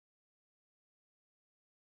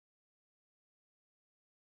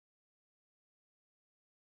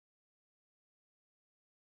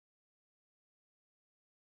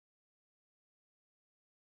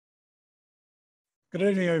Good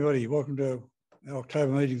evening, everybody. Welcome to our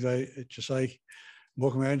October meeting today at HSA.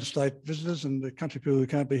 Welcome our interstate visitors and the country people who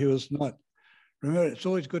can't be here with us tonight. Remember, it's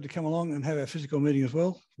always good to come along and have our physical meeting as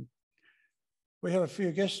well. We have a few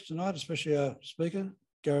guests tonight, especially our speaker,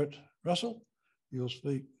 Garrett Russell. You'll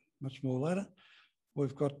speak much more later.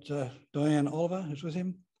 We've got Diane Oliver, who's with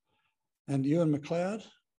him, and Ewan McLeod,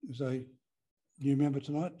 who's a new member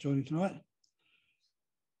tonight, joining tonight.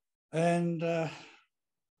 And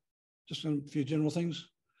just a few general things.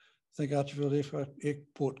 Thank Archerfield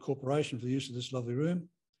Airport Corporation for the use of this lovely room.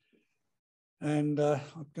 And I'm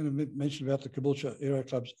going to mention about the Caboolture Aero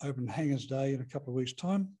Club's Open Hangars Day in a couple of weeks'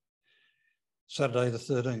 time, Saturday the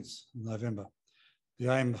 13th of November.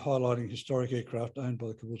 The aim of highlighting historic aircraft owned by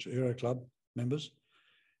the Caboolture Aero Club members,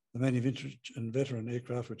 the many vintage and veteran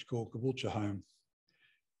aircraft which call Caboolture home.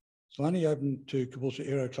 It's only open to Caboolture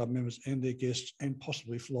Aero Club members and their guests and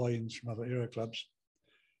possibly fly-ins from other aero clubs.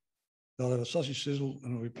 They'll have a sausage sizzle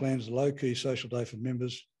and it will be planned as a low-key social day for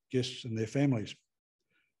members, guests and their families.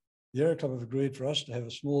 The Aero Club have agreed for us to have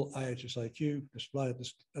a small AHSAQ display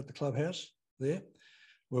at the clubhouse there,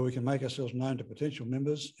 where we can make ourselves known to potential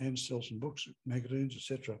members and sell some books, magazines,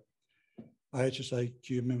 etc.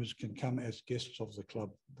 AHSAQ members can come as guests of the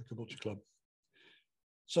club, the Caboolture Club.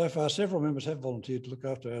 So far, several members have volunteered to look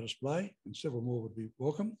after our display and several more would be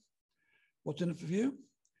welcome. What's in it for you?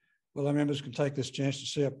 Well, our members can take this chance to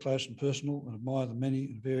see up close and personal and admire the many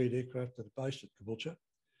and varied aircraft that are based at Caboolture.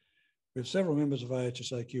 We have several members of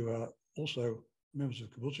AHSAQ who are also members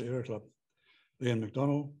of Caboolture Aero Club. Ian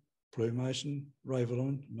McDonald, Prue Mason, Ray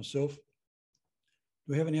Villan, and myself. Do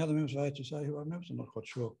we have any other members of AHSA who are members? I'm not quite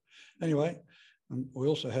sure. Anyway, we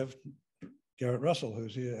also have Garrett Russell,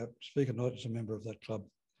 who's here, our speaker tonight, is a member of that club.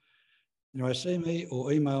 Anyway, see me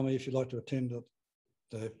or email me if you'd like to attend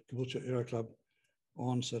the Caboolture Aero Club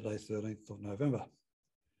on Saturday, 13th of November.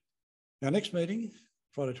 Our next meeting,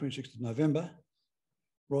 Friday, 26th of November,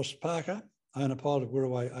 Ross Parker, owner pilot of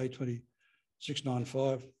Wirraway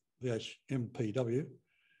A2695 VHMPW,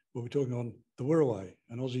 will be talking on the Wirraway,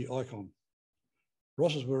 an Aussie icon.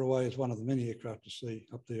 Ross's Wirraway is one of the many aircraft to see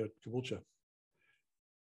up there at Caboolture.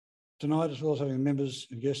 Tonight, as well as having members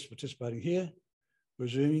and guests participating here, we're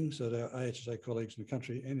Zooming so that our AHSA colleagues in the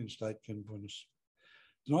country and in state can join us.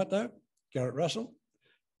 Tonight, though, Garrett Russell,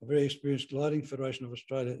 a very experienced Gliding Federation of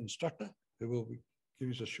Australia instructor, who will be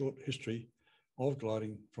giving us a short history of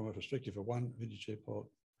gliding from a perspective of one vintage air pilot.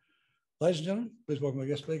 Ladies and gentlemen, please welcome our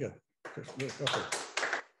guest speaker.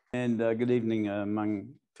 And good evening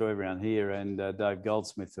to everyone here, and Dave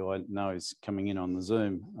Goldsmith, who I know is coming in on the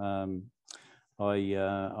Zoom. I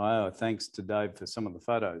owe a thanks to Dave for some of the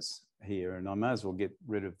photos here, and I may as well get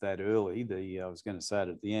rid of that early. I was going to say it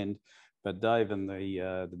at the end, but Dave and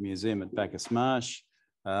the museum at Bacchus Marsh,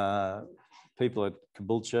 people at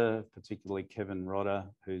Caboolture, particularly Kevin Rodder,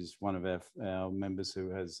 who's one of our members who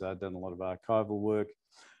has done a lot of archival work,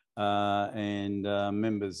 and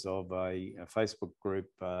members of a Facebook group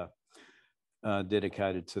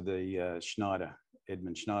dedicated to the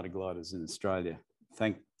Edmund Schneider gliders in Australia.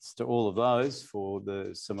 Thanks to all of those for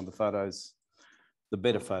some of the photos, the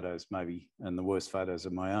better photos maybe, and the worst photos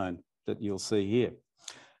of my own that you'll see here.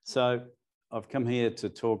 So I've come here to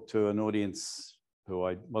talk to an audience who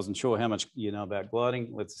I wasn't sure how much you know about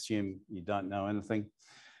gliding. Let's assume you don't know anything,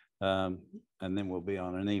 and then we'll be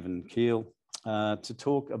on an even keel to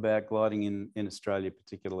talk about gliding in Australia,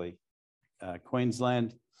 particularly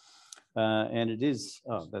Queensland. And it is,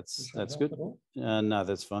 that's good. No,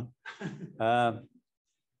 that's fine.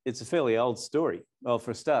 It's a fairly old story. Well,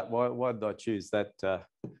 for a start, why did I choose that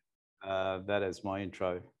as my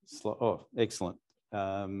intro? Oh, excellent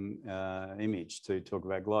image to talk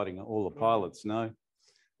about gliding. All the pilots know.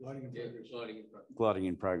 Gliding in progress. Gliding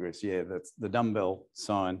in progress, yeah, that's the dumbbell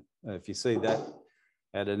sign. If you see that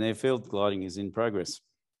at an airfield, gliding is in progress.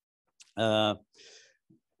 And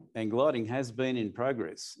gliding has been in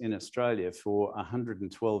progress in Australia for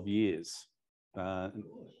 112 years,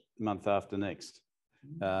 month after next.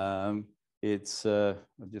 I'll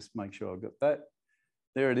just make sure I've got that.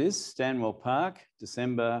 There it is, Stanwell Park,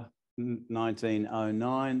 December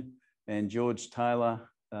 1909, and George Taylor,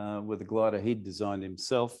 with a glider he'd designed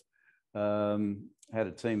himself, had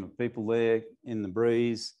a team of people there in the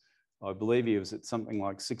breeze. I believe he was at something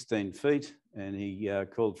like 16 feet, and he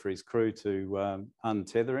called for his crew to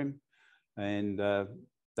untether him. And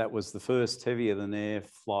that was the first heavier than air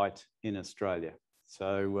flight in Australia.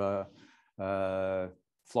 So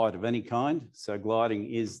flight of any kind. So gliding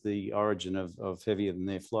is the origin of heavier than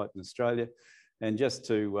air flight in Australia. And just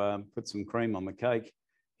to put some cream on the cake,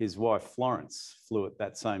 his wife Florence flew it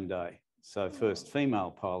that same day. So first female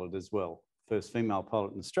pilot as well. First female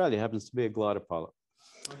pilot in Australia happens to be a glider pilot.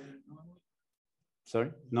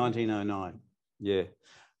 Sorry, 1909. Yeah.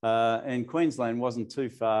 And Queensland wasn't too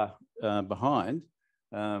far behind.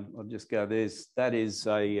 I'll just go, that is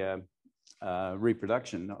a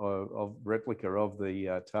reproduction of replica of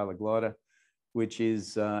the Taylor glider, which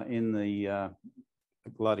is in the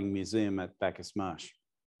gliding museum at Bacchus Marsh.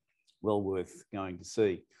 Well worth going to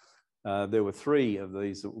see. There were 3 of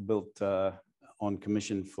these that were built on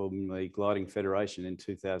commission from the Gliding Federation in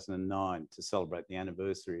 2009 to celebrate the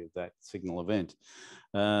anniversary of that signal event.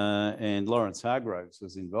 And Lawrence Hargroves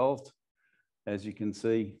was involved, as you can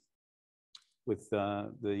see, with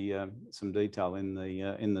some detail in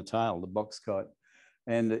the tail, the box kite.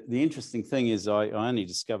 And the interesting thing is, I only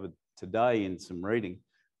discovered today in some reading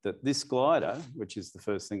that this glider, which is the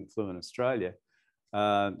first thing that flew in Australia,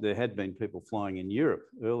 there had been people flying in Europe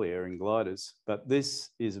earlier in gliders, but this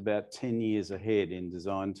is about 10 years ahead in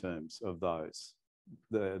design terms of those.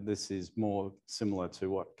 This is more similar to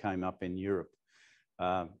what came up in Europe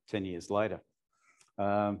 10 years later.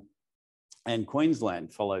 And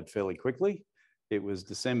Queensland followed fairly quickly. It was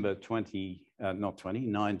December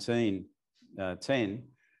 1910,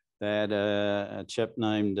 that a chap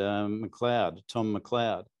named Tom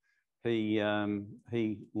McLeod, he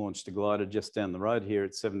launched a glider just down the road here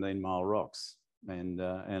at 17 Mile Rocks. And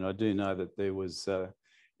I do know that there was,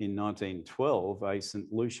 in 1912, a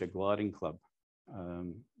St. Lucia gliding club,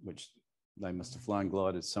 which they must have flown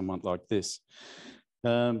gliders somewhat like this.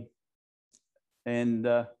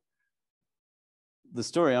 The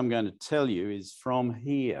story I'm going to tell you is from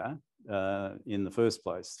here in the first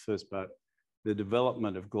place, the first part, the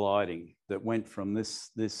development of gliding that went from this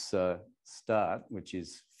start, which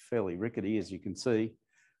is fairly rickety, as you can see,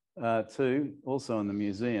 to also in the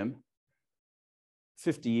museum,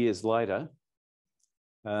 50 years later,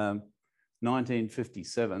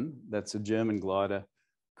 1957, that's a German glider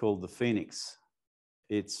called the Phoenix.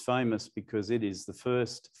 It's famous because it is the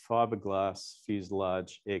first fiberglass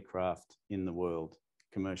fuselage aircraft in the world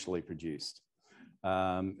commercially produced.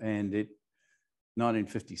 And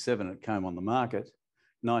 1957, it came on the market.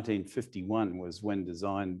 1951 was when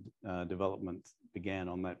design development began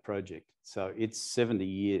on that project. So it's 70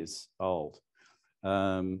 years old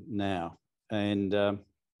now. And I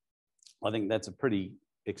think that's a pretty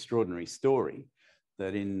extraordinary story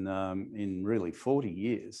that in really 40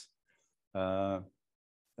 years, to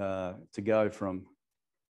go from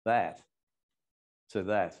that to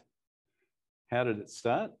that. How did it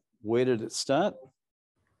start? Where did it start?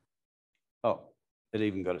 Oh, it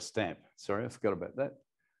even got a stamp. Sorry, I forgot about that.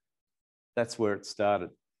 That's where it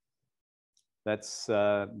started. That's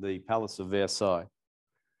the Palace of Versailles.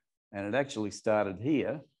 And it actually started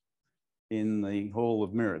here in the Hall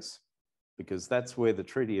of Mirrors, because that's where the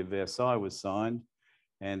Treaty of Versailles was signed.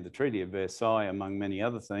 And the Treaty of Versailles, among many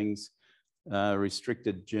other things,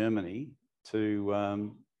 restricted Germany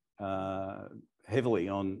to heavily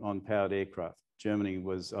on powered aircraft. Germany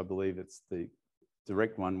was, I believe it's the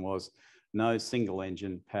direct one, was no single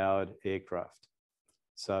engine powered aircraft.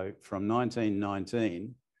 So from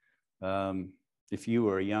 1919, if you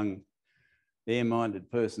were a young air-minded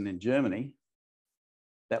person in Germany,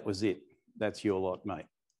 that was it. That's your lot, mate,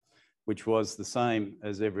 which was the same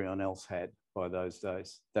as everyone else had by those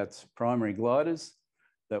days. That's primary gliders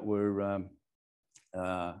that were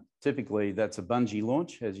typically, that's a bungee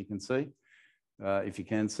launch, as you can see. If you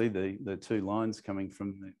can see the 2 lines coming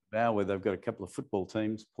from the bow, where they've got a couple of football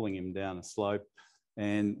teams pulling him down a slope,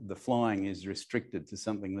 and the flying is restricted to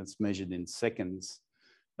something that's measured in seconds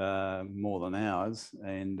more than hours,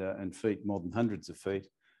 and feet more than hundreds of feet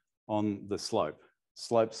on the slope.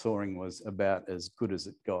 Slope soaring was about as good as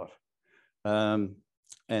it got. And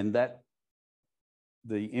that,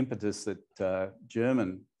 the impetus that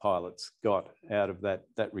German pilots got out of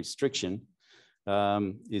that restriction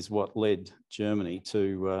is what led Germany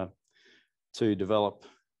to develop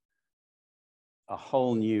a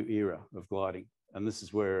whole new era of gliding. And this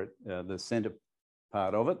is where the centre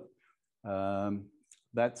part of it,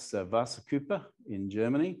 that's Wasserkuppe in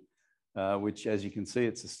Germany, which, as you can see,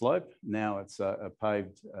 it's a slope. Now it's a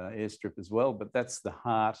paved airstrip as well, but that's the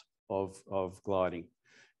heart of gliding.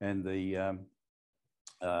 And the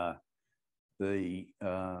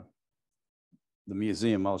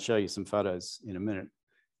museum, I'll show you some photos in a minute,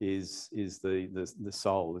 is the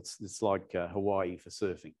soul. It's like Hawaii for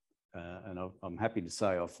surfing, and I'm happy to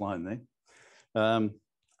say I've flown there. The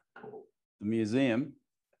museum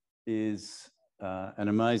is an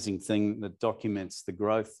amazing thing that documents the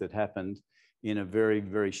growth that happened in a very,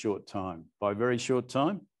 very short time. By very short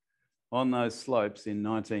time, on those slopes in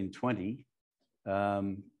 1920,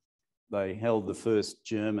 they held the first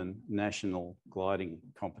German national gliding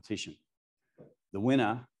competition. The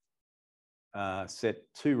winner set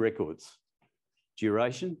 2 records: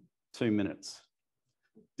 duration, 2 minutes;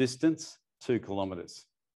 distance, 2 kilometres.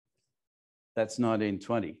 That's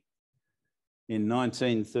 1920. In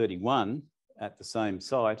 1931, at the same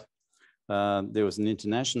site, there was an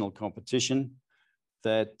international competition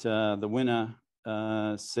that the winner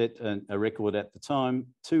set a record at the time,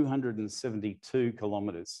 272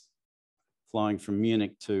 kilometres, flying from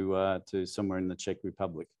Munich to somewhere in the Czech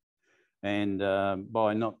Republic. And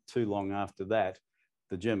by not too long after that,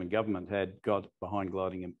 the German government had got behind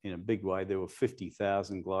gliding in a big way. There were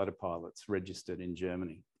 50,000 glider pilots registered in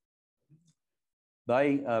Germany.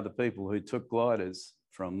 They are the people who took gliders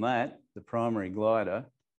from that, the primary glider,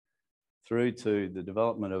 through to the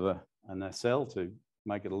development of a nacelle to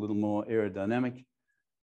make it a little more aerodynamic,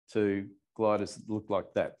 to gliders that look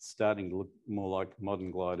like that, starting to look more like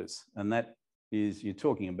modern gliders. And that is, you're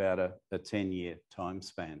talking about a 10-year time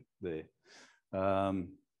span there. The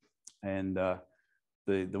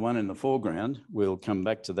one in the foreground, we'll come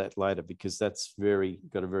back to that later because that's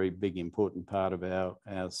got a very big, important part of our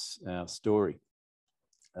story.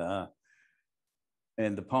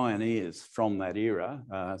 And the pioneers from that era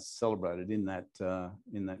are celebrated in that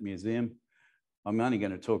museum. I'm only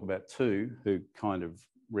going to talk about 2 who kind of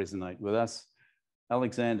resonate with us.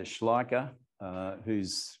 Alexander Schleicher,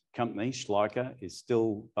 whose company, Schleicher, is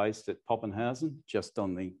still based at Poppenhausen, just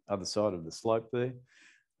on the other side of the slope there.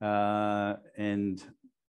 And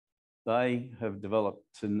they have developed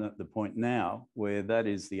to the point now where that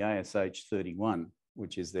is the ASH 31,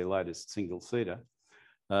 which is their latest single-seater,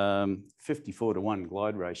 54-to-1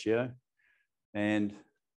 glide ratio. And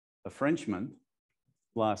a Frenchman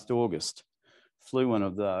last August flew one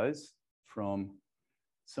of those from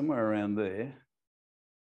somewhere around there,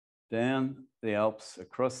 down the Alps,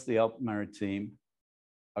 across the Alpes Maritime,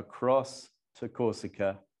 across to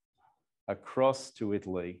Corsica, across to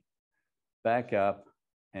Italy, back up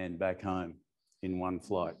and back home in one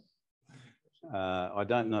flight. I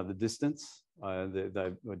don't know the distance.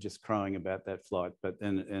 They were just crowing about that flight,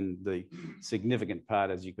 and the significant part,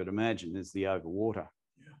 as you could imagine, is the over water.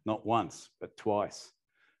 Yeah. Not once, but twice.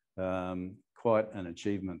 Quite an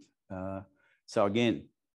achievement. So again,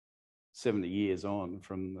 70 years on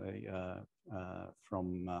from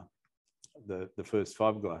the first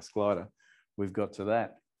fiberglass glider, we've got to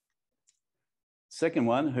that. Second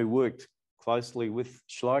one, who worked closely with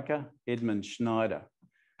Schleicher, Edmund Schneider.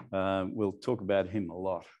 We'll talk about him a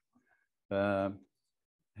lot.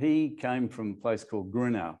 He came from a place called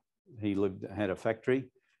Grunau. He had a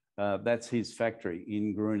factory. That's his factory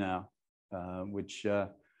in Grunau, which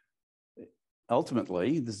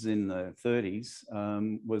ultimately, this is in the 30s,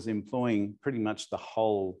 was employing pretty much the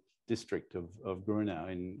whole district of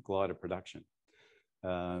Grunau in glider production.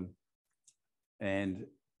 And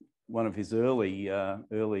one of his early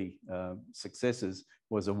successes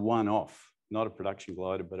was a one-off, not a production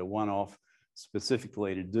glider, but a one-off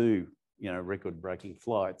specifically to do, record-breaking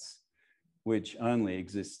flights, which only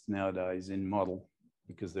exists nowadays in model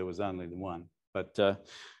because there was only the one. But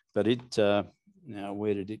it now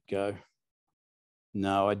where did it go?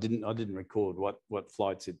 No, I didn't record what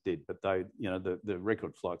flights it did, but they, the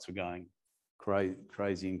record flights were going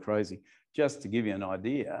crazy and crazy. Just to give you an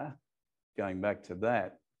idea, going back to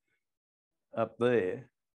that, up there,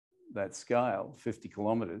 that scale, 50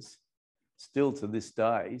 kilometres, still to this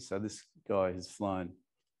day, so this guy has flown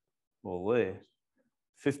all there,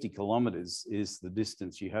 50 kilometres is the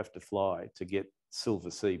distance you have to fly to get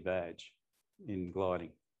Silver Sea badge in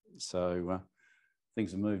gliding. So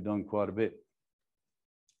things have moved on quite a bit.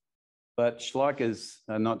 But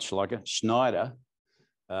Schneider,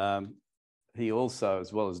 he also,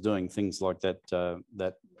 as well as doing things like that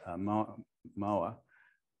mower,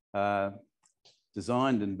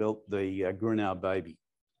 designed and built the Grunau Baby,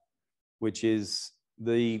 which is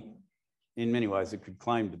in many ways, it could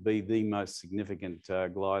claim to be the most significant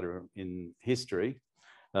glider in history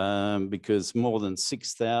because more than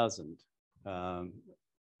 6,000 of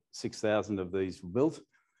these were built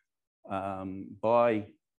by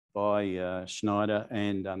Schneider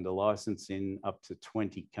and under license in up to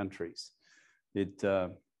 20 countries.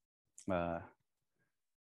 There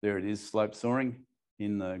it is, slope soaring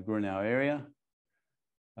in the Grunau area.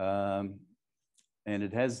 And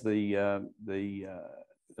it has the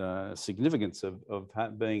significance of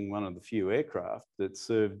being one of the few aircraft that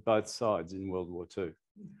served both sides in World War II.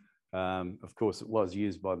 Of course, it was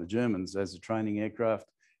used by the Germans as a training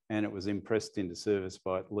aircraft, and it was impressed into service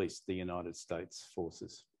by at least the United States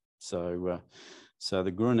forces. So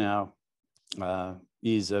the Grunau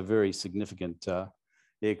is a very significant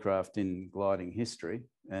aircraft in gliding history,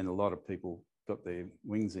 and a lot of people got their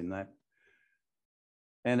wings in that.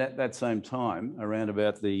 And at that same time, around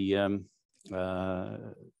about towards the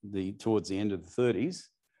end of the 30s,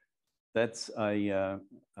 that's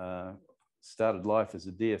started life as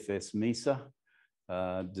a DFS MESA,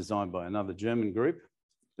 designed by another German group.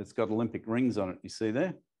 It's got Olympic rings on it, you see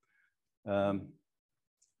there,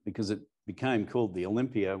 because it became called the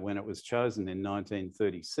Olympia when it was chosen in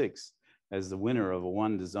 1936 as the winner of a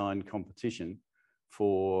one-design competition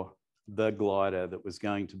for the glider that was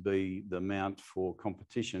going to be the mount for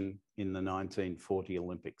competition in the 1940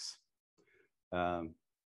 Olympics.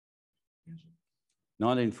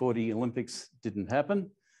 1940 Olympics didn't happen,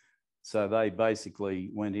 so they basically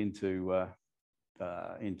went into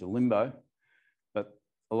limbo, but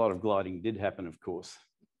a lot of gliding did happen, of course.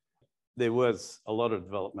 There was a lot of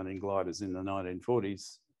development in gliders in the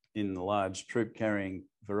 1940s in the large troop-carrying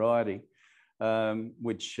variety,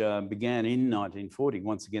 which began in 1940.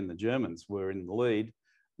 Once again, the Germans were in the lead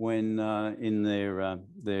when in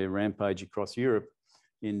their rampage across Europe,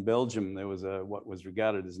 in Belgium, there was what was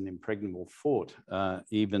regarded as an impregnable fort,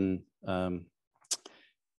 Eben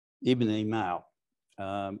Emael,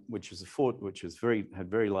 which was a fort which was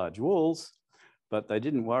had very large walls, but they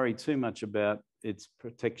didn't worry too much about its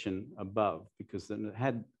protection above because then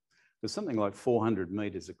it was something like 400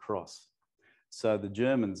 meters across. So the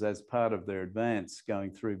Germans, as part of their advance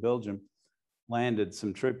going through Belgium, landed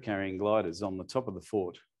some troop-carrying gliders on the top of the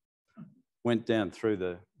fort, went down through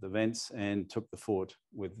the vents and took the fort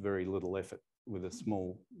with very little effort, with a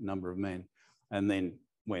small number of men, and then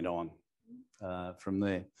went on from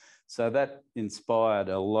there. So that inspired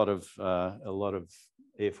a lot of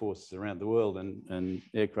air forces around the world and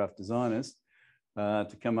aircraft designers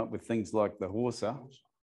to come up with things like the Horsa.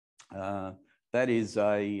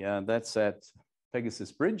 That's at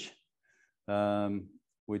Pegasus Bridge,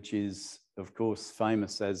 which is, of course,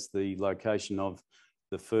 famous as the location of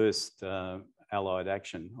the first Allied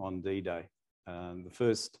action on D-Day.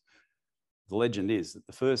 The legend is that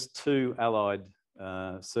the first two Allied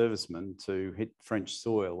servicemen to hit French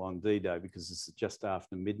soil on D-Day, because it's just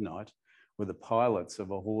after midnight, were the pilots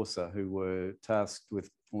of a Horsa who were tasked with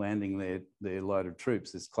landing their load of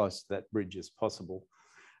troops as close to that bridge as possible.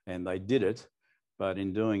 And they did it, but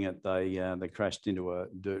in doing it, they crashed into a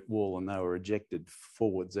dirt wall and they were ejected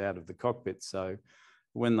forwards out of the cockpit. So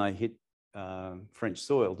when they hit French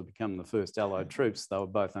soil to become the first Allied troops, they were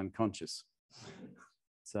both unconscious.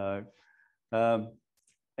 So, and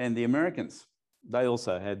the Americans, they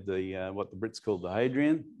also had what the Brits called the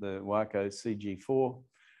Hadrian, the Waco CG4,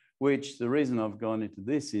 which the reason I've gone into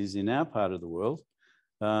this is in our part of the world,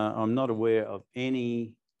 I'm not aware of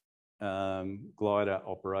any glider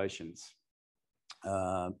operations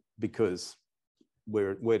because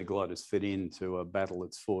where do gliders fit into a battle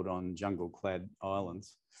that's fought on jungle-clad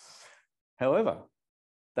islands? However,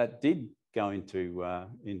 that did go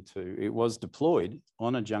it was deployed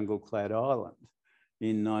on a jungle-clad island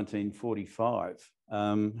in 1945.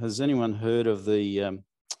 Has anyone heard of it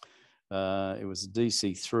was a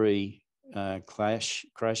DC-3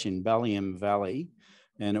 crash in Ballium Valley,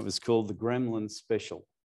 and it was called the Gremlin Special.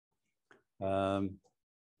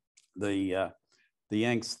 The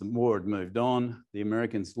Yanks, the war had moved on. The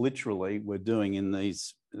Americans literally were doing in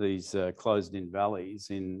these closed-in valleys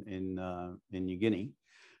in New Guinea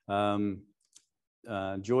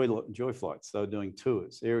joy flights. They were doing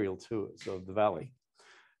tours, aerial tours of the valley,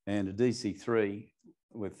 and a DC-3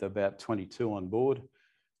 with about 22 on board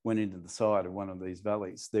went into the side of one of these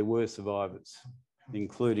valleys. There were survivors,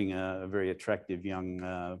 including a very attractive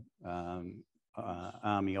young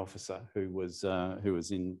army officer who was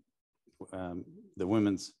in the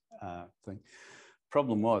women's thing.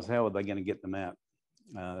 Problem was, how were they going to get them out?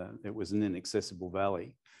 It was an inaccessible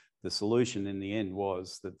valley. The solution in the end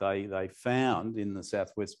was that they found in the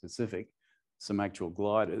Southwest Pacific some actual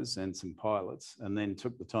gliders and some pilots, and then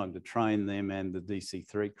took the time to train them and the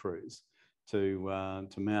DC-3 crews to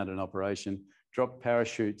mount an operation, drop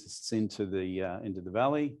parachutes into the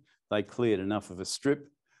valley. They cleared enough of a strip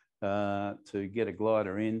to get a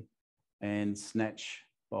glider in and snatch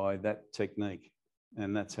by that technique.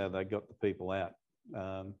 And that's how they got the people out.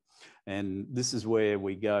 And this is where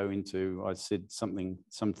we go into, I said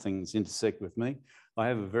some things intersect with me. I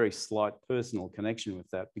have a very slight personal connection with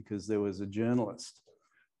that because there was a journalist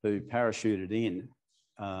who parachuted in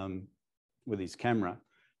with his camera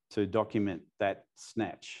to document that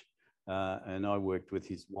snatch. And I worked with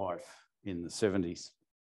his wife in the 70s.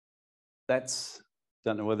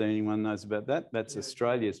 Don't know whether anyone knows about that. That's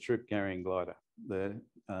Australia's troop-carrying glider. The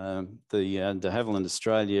de Havilland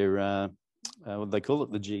Australia, what they call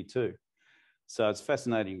it, the G2. So it's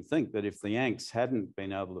fascinating to think that if the Yanks hadn't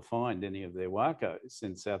been able to find any of their Wacos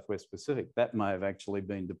in Southwest Pacific, that may have actually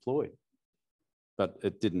been deployed, but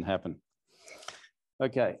it didn't happen.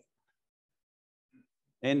 Okay.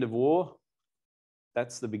 End of war.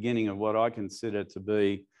 That's the beginning of what I consider to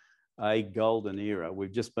be a golden era. We've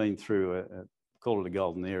just been through call it a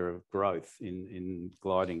golden era of growth in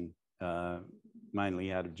gliding,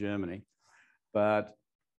 mainly out of Germany. But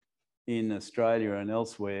in Australia and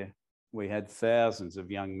elsewhere, we had thousands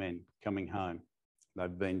of young men coming home.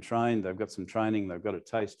 They've been trained, they've got some training, they've got a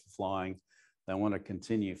taste for flying, they want to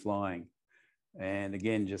continue flying. And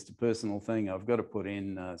again, just a personal thing, I've got to put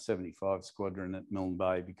in 75 Squadron at Milne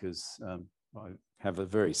Bay because I have a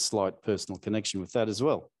very slight personal connection with that as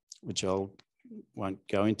well, which I won't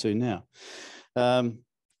go into now. They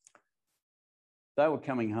were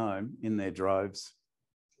coming home in their droves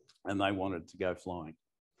and they wanted to go flying.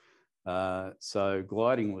 So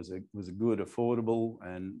gliding was a good, affordable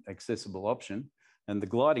and accessible option. And the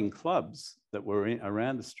gliding clubs that were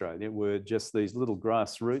around Australia were just these little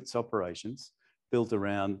grassroots operations built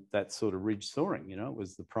around that sort of ridge soaring. You know, it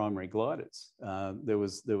was the primary gliders. There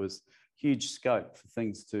was huge scope for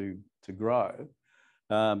things to grow,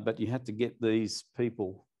 but you had to get these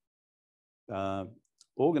people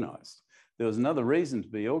organised. There was another reason to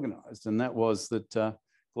be organised, and that was that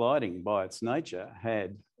gliding by its nature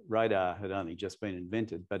radar had only just been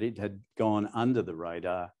invented, but it had gone under the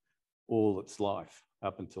radar all its life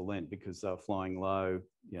up until then because they were flying low.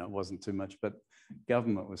 You know, it wasn't too much, but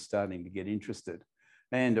government was starting to get interested.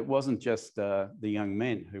 And it wasn't just the young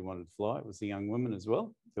men who wanted to fly, it was the young women as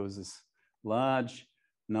well. There was this large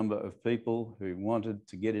number of people who wanted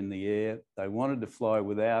to get in the air. They wanted to fly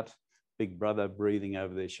without Big Brother breathing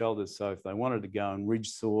over their shoulders. So if they wanted to go and ridge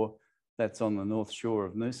soar, that's on the north shore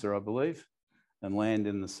of Noosa, I believe, and land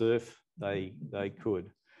in the surf, they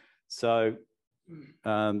could. So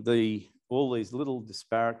all these little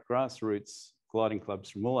disparate grassroots gliding clubs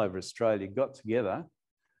from all over Australia got together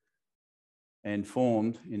and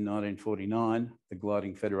formed in 1949 the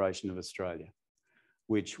Gliding Federation of Australia,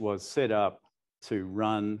 which was set up to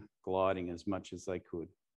run gliding as much as they could.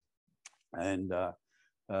 And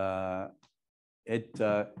it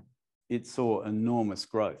saw enormous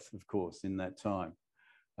growth, of course, in that time.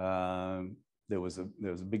 There was a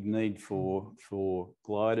big need for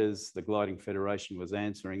gliders. The Gliding Federation was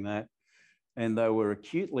answering that, and they were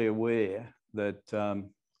acutely aware that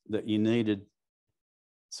that you needed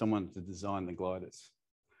someone to design the gliders.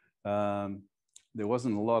 There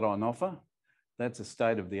wasn't a lot on offer. That's a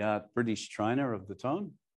state-of-the-art British trainer of the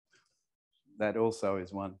time. That also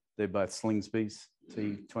is one. They're both Slingsby's,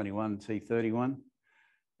 T21,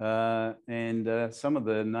 T31. And some of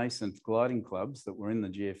the nascent gliding clubs that were in the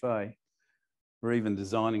GFA were even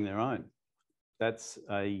designing their own. That's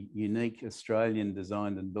a unique Australian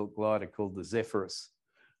designed and built glider called the Zephyrus.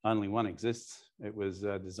 Only one exists. It was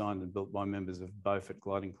designed and built by members of Beaufort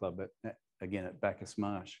Gliding Club, again at Bacchus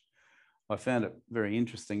Marsh. I found it very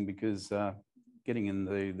interesting because getting in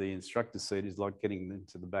the instructor's seat is like getting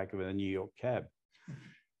into the back of a New York cab.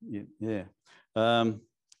 Yeah.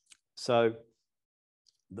 So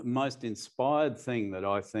the most inspired thing that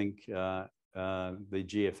I think the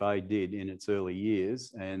GFA did in its early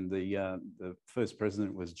years, and the first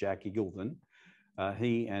president was Jack Eagleton,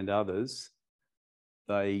 he and others,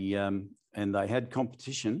 they had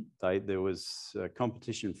competition. There was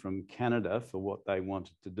competition from Canada for what they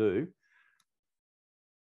wanted to do.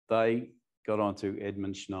 They got onto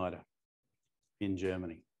Edmund Schneider in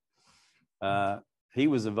Germany. He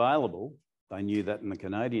was available. They knew that, and the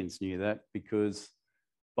Canadians knew that, because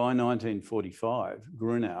by 1945,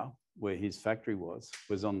 Grunau, where his factory was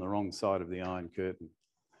on the wrong side of the Iron Curtain.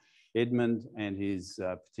 Edmund and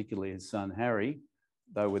particularly his son Harry,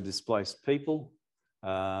 they were displaced people.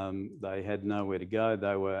 They had nowhere to go.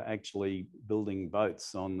 They were actually building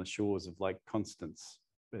boats on the shores of Lake Constance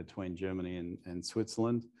between Germany and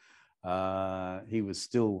Switzerland. He was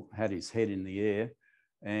still had his head in the air,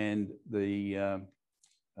 and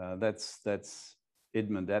that's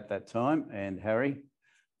Edmund at that time, and Harry,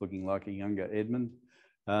 looking like a younger Edmund.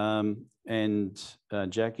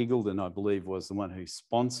 Jack Eagleton, I believe, was the one who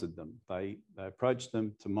sponsored them. They approached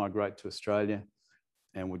them to migrate to Australia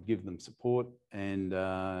and would give them support, and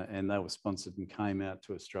they were sponsored and came out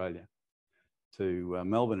to Australia, to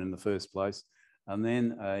Melbourne in the first place. And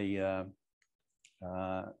then a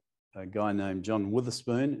guy named John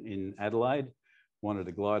Witherspoon in Adelaide wanted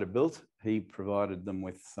a glider built. He provided them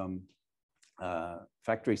with some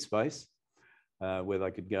factory space where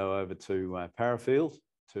they could go over to Archerfield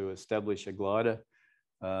to establish a glider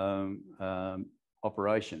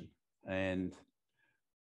operation. And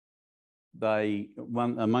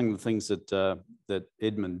among the things that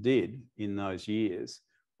Edmund did in those years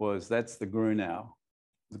was that's the Grunow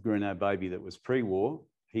baby that was pre-war.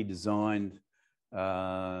 He designed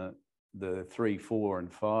the 3, 4,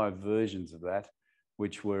 and 5 versions of that,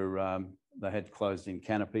 which were they had closed-in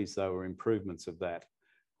canopies. They were improvements of that.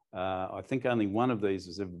 I think only one of these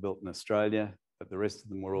was ever built in Australia, but the rest of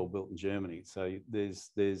them were all built in Germany. So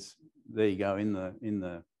there you go, in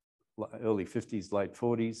the early 50s, late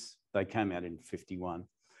 40s, they came out in 51.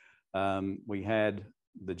 We had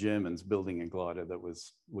the Germans building a glider that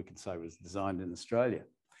we could say was designed in Australia.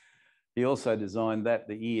 He also designed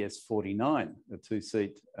the ES-49, a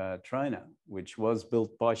 2-seat trainer, which was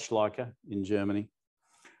built by Schleicher in Germany.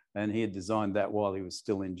 And he had designed that while he was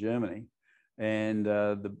still in Germany. And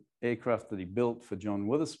the aircraft that he built for John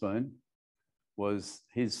Witherspoon was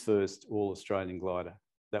his first all-Australian glider.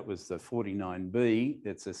 That was the 49B.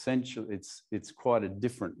 It's essential. It's quite a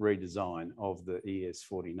different redesign of the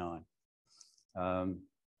ES-49.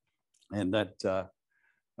 And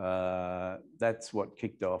that's what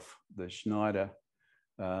kicked off the Schneider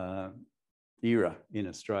era in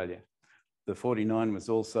Australia. The 49 was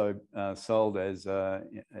also sold as a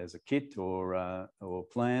kit or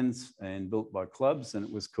plans and built by clubs, and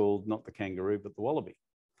it was called not the Kangaroo but the Wallaby.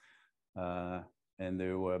 And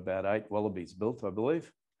there were about 8 Wallabies built, I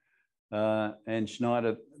believe. And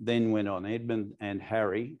Schneider then went on, Edmund and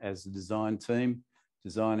Harry as the design team,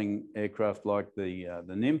 designing aircraft like the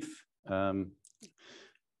Nymph.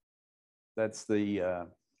 That's the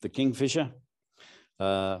Kingfisher.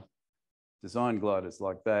 Design gliders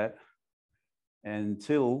like that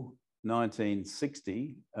until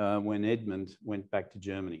 1960, when Edmund went back to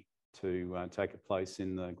Germany to take a place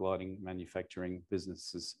in the gliding manufacturing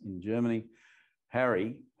businesses in Germany.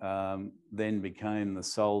 Harry then became the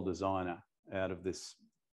sole designer out of this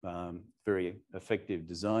very effective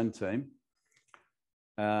design team.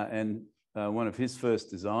 And one of his first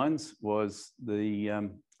designs was the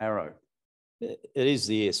Arrow. It is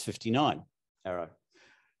the ES-59 Arrow.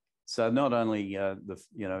 So not only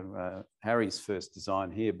Harry's first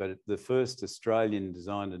design here, but the first Australian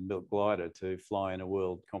designed and built glider to fly in a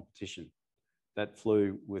world competition. That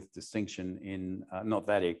flew with distinction in, not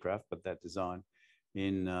that aircraft, but that design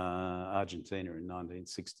in Argentina in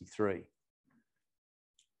 1963.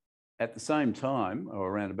 At the same time, or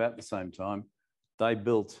around about the same time, they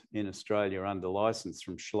built in Australia under license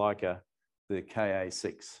from Schleicher the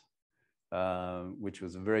KA6. Which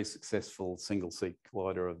was a very successful single-seat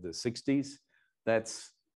glider of the 60s.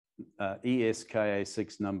 That's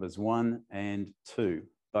ES-KA6 numbers 1 and 2,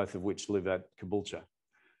 both of which live at Caboolture.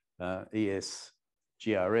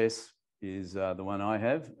 ES-GRS is the one I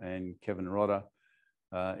have, and Kevin Rodder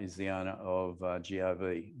is the owner of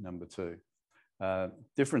GRV number 2.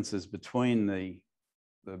 Differences between the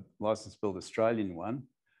license-built Australian one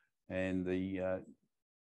and the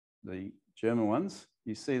German ones,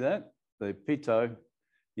 you see that? The pitot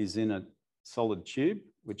is in a solid tube,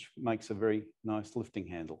 which makes a very nice lifting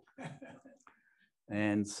handle.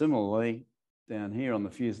 And similarly, down here on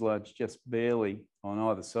the fuselage, just barely on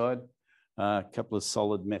either side, a couple of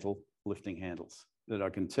solid metal lifting handles that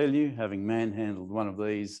I can tell you, having manhandled one of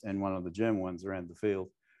these and one of the German ones around the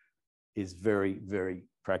field, is very, very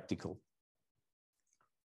practical.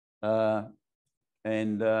 There's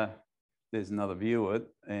another view of it,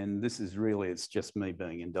 and this is really, it's just me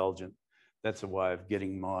being indulgent. That's a way of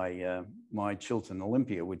getting my my Chiltern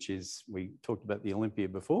Olympia, which is, we talked about the Olympia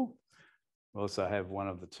before. We also have one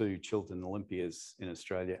of the 2 Chiltern Olympias in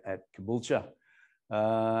Australia at Caboolture.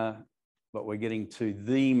 But we're getting to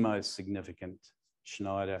the most significant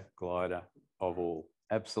Schneider glider of all.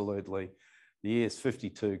 Absolutely. The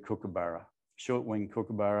ES-52 Kookaburra, short wing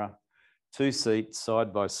Kookaburra, 2-seat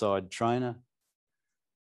side-by-side trainer.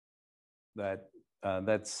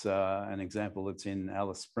 That's an example that's in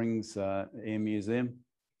Alice Springs Air Museum.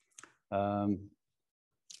 An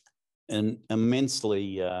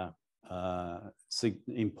immensely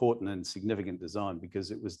important and significant design,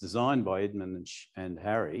 because it was designed by Edmund and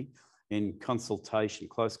Harry in consultation,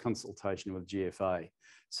 close consultation with GFA.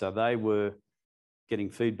 So they were getting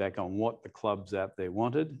feedback on what the clubs out there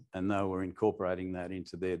wanted, and they were incorporating that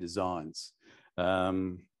into their designs.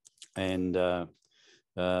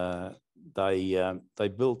 They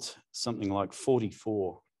built something like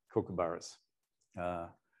 44 Kookaburras,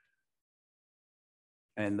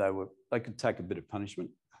 and they could take a bit of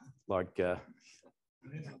punishment, like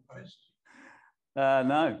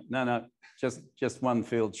no, just one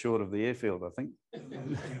field short of the airfield, I think.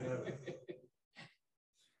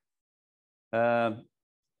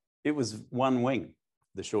 It was one wing,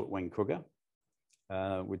 the short wing Kooka.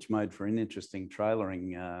 which made for an interesting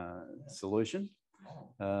trailering solution.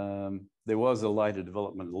 There was a later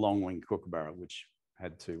development, long-wing kookaburra, which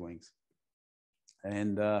had 2 wings.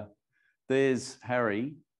 And there's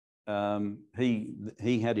Harry.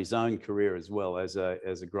 He had his own career as well as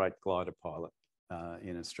a great glider pilot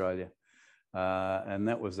in Australia. And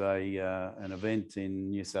that was an event in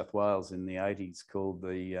New South Wales in the 80s called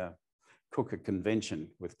the Cooker Convention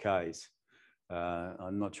with Ks.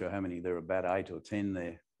 I'm not sure how many, there were about 8 or 10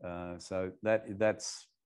 there. So that's,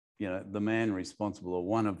 you know, the man responsible, or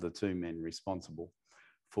one of the 2 men responsible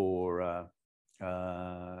for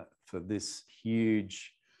this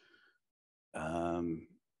huge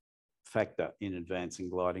factor in advancing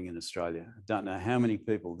gliding in Australia. I don't know how many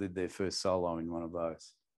people did their first solo in one of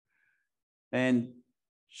those. And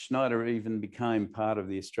Schneider even became part of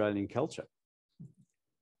the Australian culture.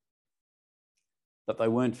 But they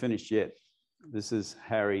weren't finished yet. This is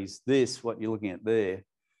Harry's. What you're looking at there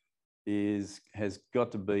has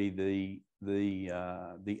got to be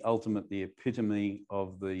the ultimate, the epitome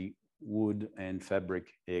of the wood and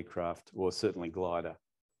fabric aircraft, or certainly glider.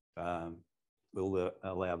 We'll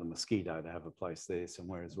allow the Mosquito to have a place there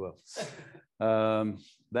somewhere as well.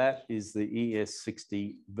 That is the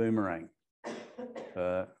ES-60 Boomerang.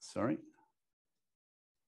 Sorry,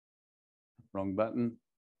 wrong button.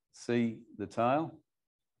 See the tail?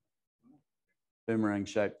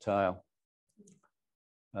 Boomerang-shaped tail.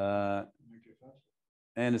 And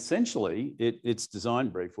essentially, its design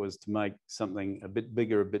brief was to make something a bit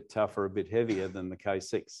bigger, a bit tougher, a bit heavier than the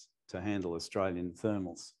K6 to handle Australian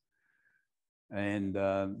thermals. And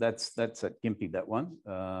that's at Gympie, that one,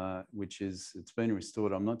 which is, it's been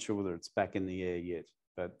restored. I'm not sure whether it's back in the air yet,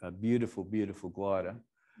 but a beautiful, beautiful glider.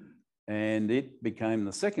 And it became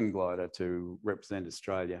the second glider to represent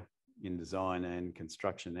Australia in design and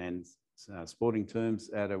construction and sporting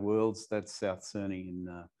terms out of Worlds. That's South Cerny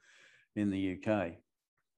in the UK.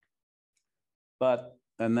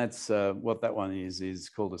 And that's what that one is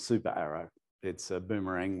called a Super Arrow. It's a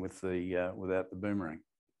boomerang with the without the boomerang.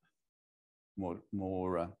 More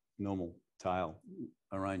normal tail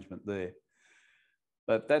arrangement there.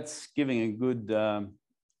 But that's giving a good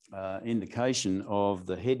indication of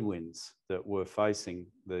the headwinds that were facing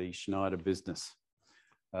the Schneider business,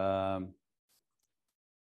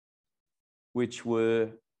 which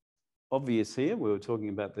were obvious here. We were talking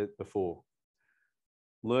about that before.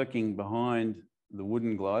 Lurking behind the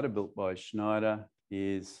wooden glider built by Schneider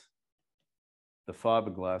is the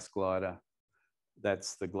fiberglass glider.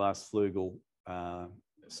 That's the Glasflügel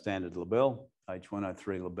standard Lebel,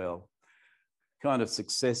 H103 Lebel, kind of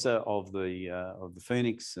successor of the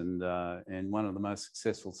Phoenix and one of the most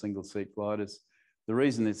successful single-seat gliders. The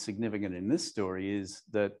reason it's significant in this story is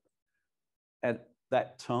that at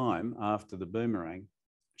that time, after the Boomerang,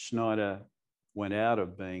 Schneider went out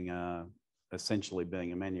of being essentially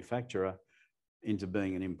being a manufacturer into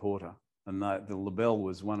being an importer, and the Lebel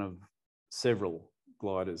was one of several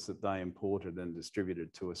gliders that they imported and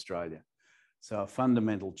distributed to Australia. So a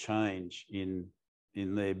fundamental change in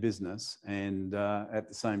their business, and at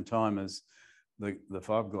the same time as the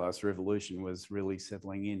fiberglass revolution was really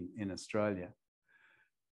settling in Australia.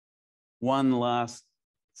 One last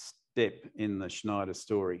step in the Schneider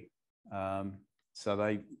story. So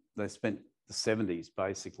they spent the 70s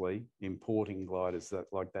basically importing gliders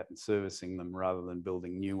like that and servicing them rather than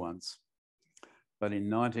building new ones. But in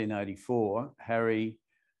 1984, Harry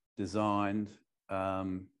designed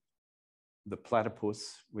the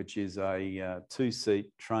Platypus, which is a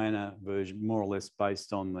 2-seat trainer version, more or less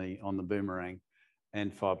based on the Boomerang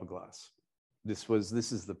and fiberglass. This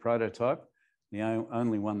is the prototype, the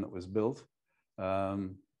only one that was built.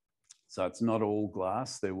 So it's not all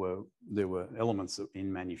glass. There were elements that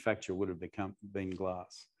in manufacture would have been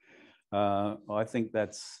glass. I think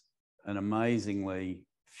that's an amazingly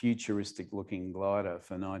futuristic looking glider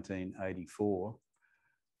for 1984,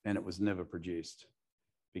 and it was never produced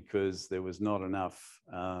because there was not enough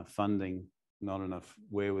funding, not enough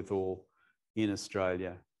wherewithal in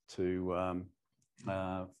Australia for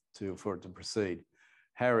it to proceed.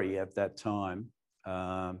 Harry at that time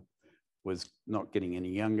was not getting any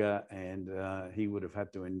younger, and he would have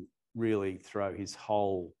had to really throw his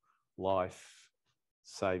whole life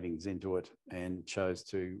savings into it and chose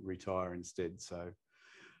to retire instead. So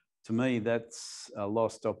to me, that's a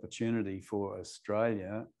lost opportunity for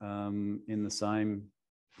Australia in the same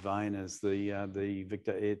vein as the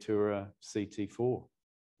Victor Air Tourer CT4,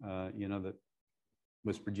 that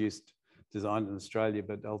was designed in Australia,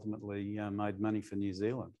 but ultimately made money for New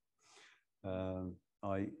Zealand. That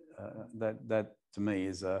to me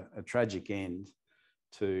is a tragic end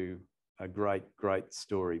to a great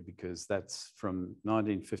story, because that's from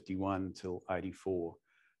 1951 till 84.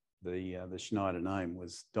 The Schneider name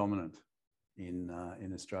was dominant in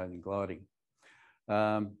Australian gliding.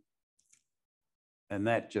 And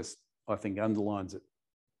that just, I think, underlines it.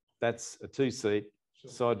 That's a two-seat,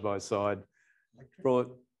 side by side.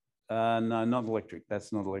 Brought, no, not electric.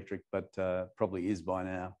 That's not electric, but probably is by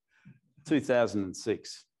now.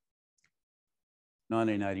 2006,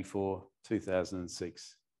 1984,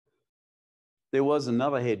 2006. There was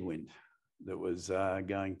another headwind that was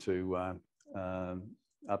going to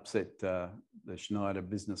upset the Schneider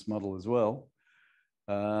business model as well.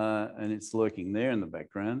 And it's lurking there in the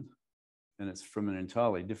background. And it's from an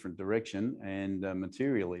entirely different direction and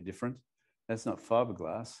materially different. That's not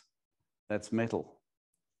fiberglass, that's metal.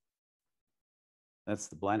 That's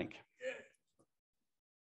the Blanik.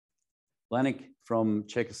 Blanik from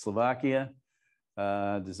Czechoslovakia,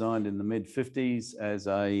 designed in the mid-50s as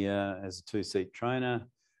a two-seat trainer,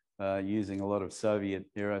 using a lot of Soviet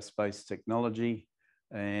aerospace technology.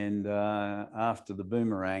 And after the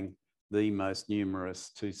Boomerang, the most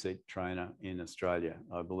numerous two-seat trainer in Australia.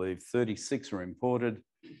 I believe 36 are imported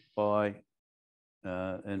by,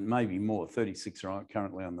 and maybe more, 36 are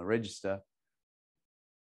currently on the register.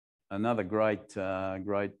 Another great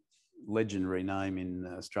legendary name in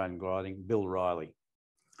Australian gliding, Bill Riley.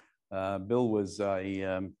 Bill was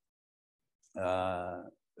a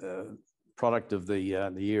product of the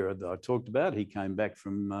era that I talked about. He came back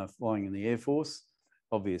from flying in the Air Force,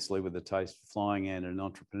 obviously with a taste for flying and an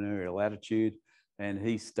entrepreneurial attitude. And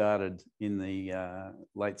he started in the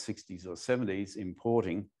late 60s or 70s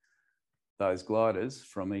importing those gliders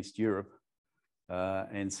from East Europe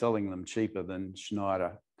and selling them cheaper than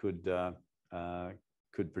Schneider could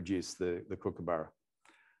produce the Kookaburra.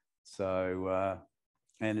 So,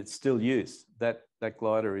 and it's still used. That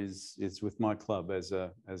glider is with my club as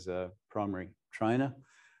a primary trainer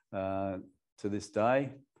to this day.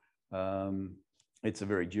 It's a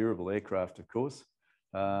very durable aircraft, of course.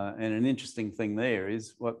 And an interesting thing there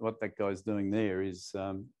is what that guy's doing there is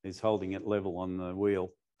holding it level on the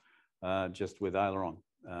wheel, just with aileron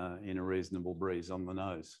in a reasonable breeze on the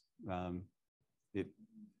nose.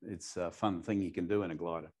 It's a fun thing you can do in a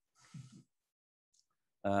glider.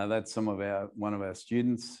 That's one of our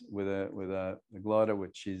students with a glider,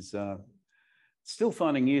 which is still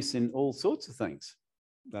finding use in all sorts of things.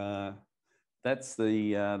 That's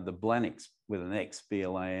the Blaniks with an X,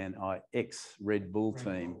 B-L-A-N-I-X, Red Bull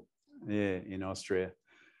team, yeah, in Austria.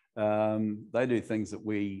 They do things that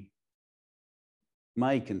we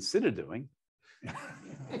may consider doing.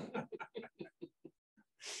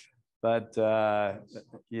 But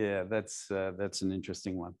yeah, that's an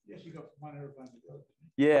interesting one. Yes, you got one airplane to go.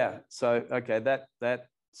 Yeah, so okay, that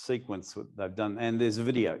sequence they've done, and there's a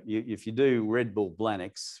video. If you do Red Bull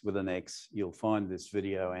Blaniks with an X, you'll find this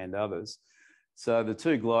video and others. So the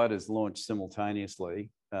two gliders launched simultaneously,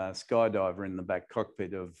 skydiver in the back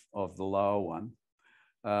cockpit of the lower one.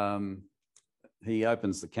 He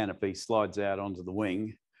opens the canopy, slides out onto the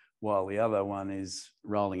wing, while the other one is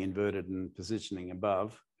rolling inverted and positioning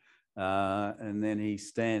above. And then he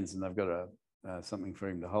stands, and they've got something for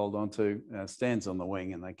him to hold on to, stands on the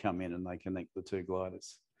wing, and they come in and they connect the two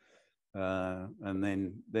gliders. And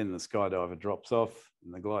then the skydiver drops off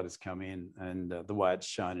and the gliders come in, and the way it's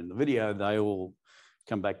shown in the video, they all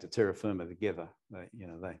come back to terra firma together.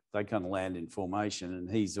 They kind of land in formation, and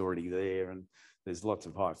he's already there, and there's lots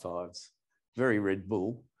of high fives. Very Red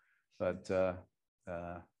Bull, but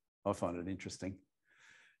I find it interesting.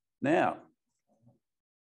 Now,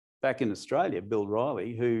 back in Australia, Bill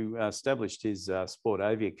Riley, who established his sport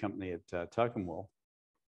avia company at Tokemwell,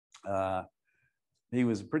 he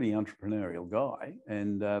was a pretty entrepreneurial guy,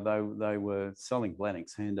 and they were selling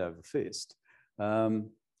Blaniks hand over fist. And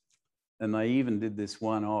they even did this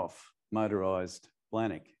one-off motorised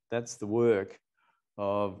Blanik. That's the work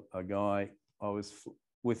of a guy I was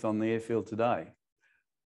with on the airfield today.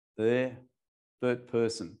 There, Bert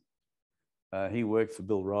Person. He worked for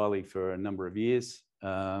Bill Riley for a number of years,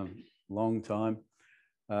 long time.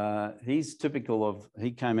 He's typical of,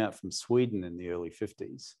 he came out from Sweden in the early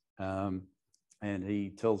 50s. And he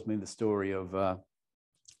tells me the story of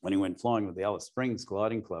when he went flying with the Alice Springs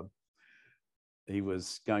Gliding Club. He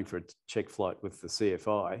was going for a check flight with the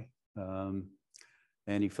CFI,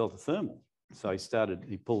 and he felt a thermal. So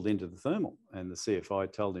he pulled into the thermal, and the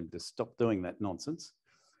CFI told him to stop doing that nonsense.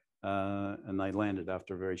 And they landed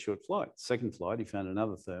after a very short flight. Second flight, he found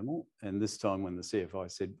another thermal. And this time when the CFI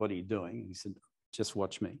said, "What are you doing?" He said, "Just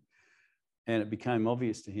watch me." And it became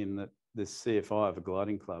obvious to him that this CFI of a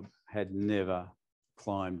gliding club had never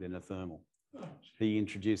climbed in a thermal. He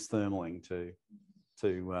introduced thermaling to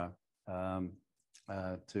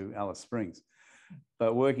to Alice Springs.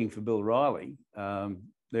 But working for Bill Riley, there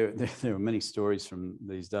were many stories from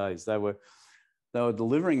these days. They were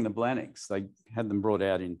delivering the Blaniks. They had them brought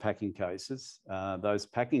out in packing cases. Those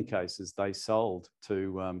packing cases they sold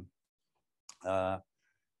to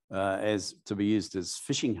as to be used as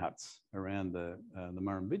fishing huts around the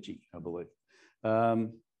Murrumbidgee, I believe.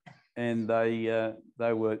 And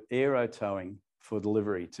they were aero towing for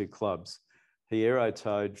delivery to clubs. He aero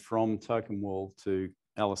towed from Tocumwal to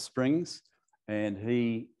Alice Springs, and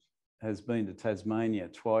he has been to Tasmania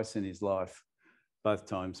twice in his life, both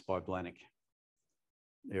times by Blanik.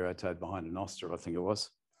 Aero towed behind an Oster, I think it was.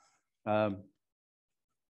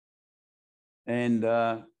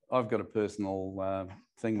 I've got a personal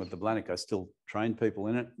thing with the Blanik. I still train people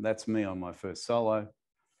in it. That's me on my first solo.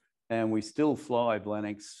 And we still fly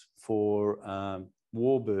Blaniks for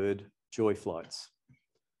Warbird joy flights.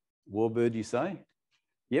 Warbird, you say?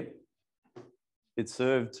 Yep. It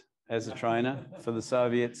served as a trainer for the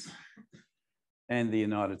Soviets and the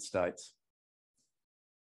United States.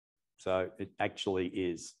 So it actually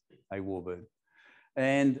is a Warbird.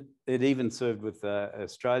 And it even served with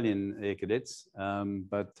Australian Air Cadets,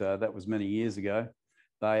 but that was many years ago.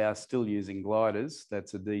 They are still using gliders.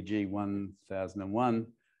 That's a DG 1001.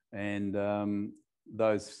 And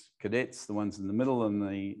those cadets, the ones in the middle and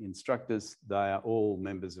the instructors, they are all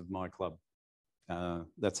members of my club.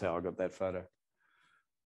 That's how I got that photo.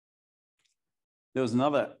 There was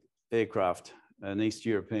another aircraft, an East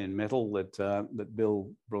European metal that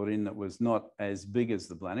Bill brought in that was not as big as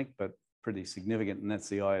the Blanik, but pretty significant, and that's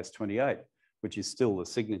the IS-28, which is still the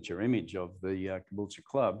signature image of the Caboolture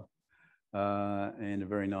Club, and a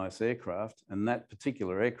very nice aircraft. And that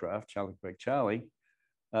particular aircraft, Charlie Quebec Charlie,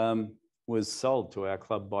 was sold to our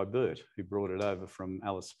club by Bert, who brought it over from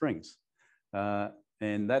Alice Springs.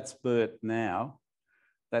 And that's Bert now.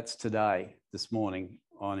 That's today, this morning,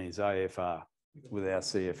 on his AFR with our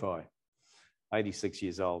CFI. 86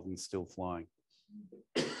 years old and still flying.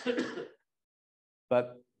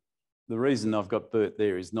 But the reason I've got Bert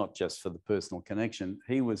there is not just for the personal connection.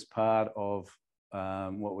 He was part of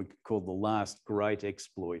what we call the last great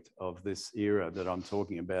exploit of this era that I'm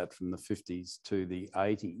talking about, from the 50s to the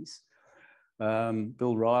 80s.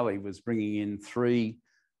 Bill Riley was bringing in 3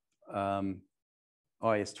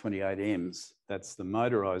 IS-28Ms. That's the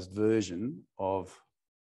motorised version of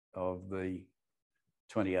the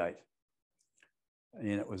 28.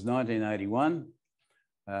 And it was 1981.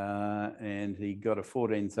 And he got a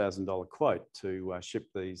 $14,000 quote to ship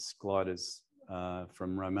these gliders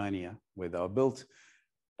from Romania, where they were built,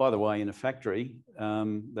 by the way, in a factory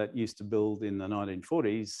that used to build in the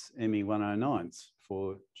 1940s Me-109s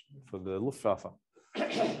for the Luftwaffe.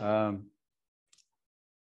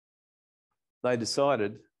 They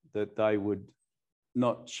decided that they would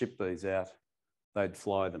not ship these out. They'd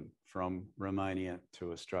fly them from Romania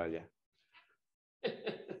to Australia.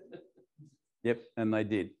 Yep, and they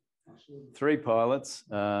did. 3 pilots,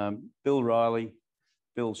 Bill Riley,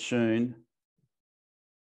 Bill Schoon,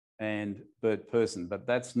 and Bert Person. But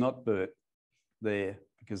that's not Bert there,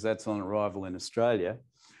 because that's on arrival in Australia.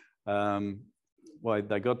 Well,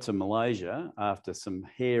 they got to Malaysia after some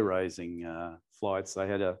hair-raising flights. They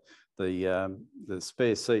had the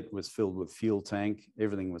spare seat was filled with fuel tank.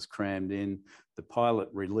 Everything was crammed in. The pilot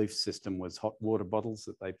relief system was hot water bottles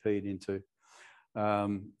that they peed into.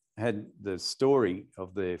 Had the story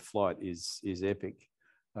of their flight is epic,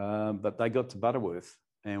 but they got to Butterworth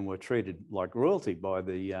and were treated like royalty by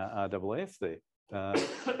the RAAF there,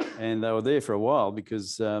 and they were there for a while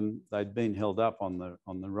because they'd been held up on the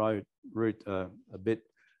route a bit,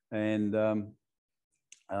 and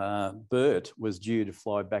Bert was due to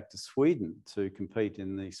fly back to Sweden to compete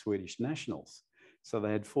in the Swedish Nationals, so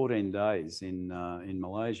they had 14 days in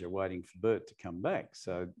Malaysia waiting for Bert to come back.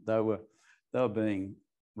 So they were being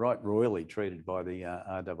right royally treated by the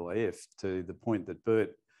RAAF, to the point that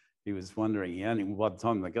Bert, he was wondering, by the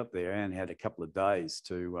time they got there, he only had a couple of days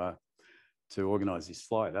to organise his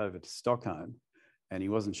flight over to Stockholm, and he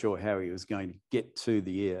wasn't sure how he was going to get to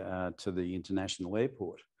the international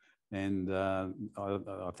airport. And I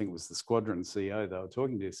think it was the squadron CEO they were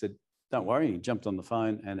talking to said, "Don't worry." He jumped on the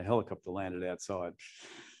phone and a helicopter landed outside,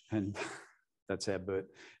 and that's how Bert.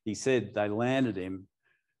 He said they landed him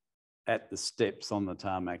at the steps on the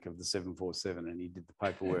tarmac of the 747, and he did the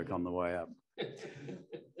paperwork on the way up.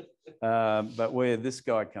 But where this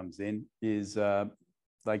guy comes in is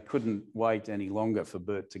they couldn't wait any longer for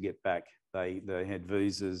Bert to get back. They had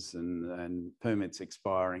visas and permits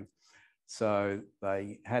expiring, so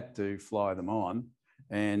they had to fly them on.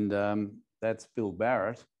 And that's Bill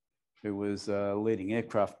Barrett, who was a leading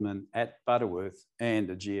aircraftman at Butterworth and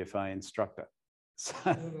a GFA instructor. So,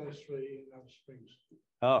 Those three in Springs.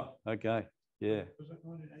 oh, okay. Yeah. Was that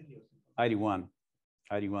 1980 or something? 81.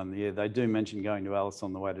 81. Yeah, they do mention going to Alice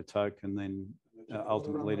on the way to Toke and then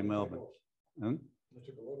ultimately to Melbourne. Hmm? They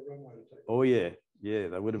took a lot of runway to take. Oh, yeah. Yeah,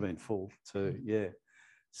 they would have been full too. Yeah.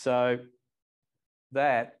 So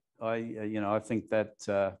that, I think that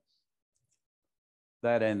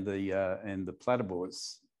that and the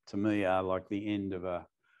platypus to me are like the end of a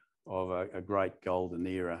great golden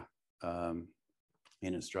era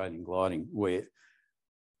in Australian gliding, where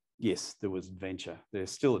yes, there was adventure.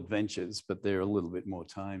 There's still adventures, but they're a little bit more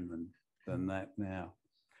tame than that now.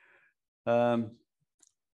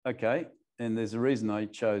 Okay, and there's a reason I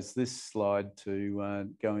chose this slide to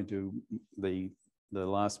go into the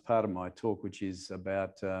last part of my talk, which is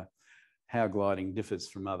about how gliding differs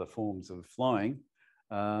from other forms of flying.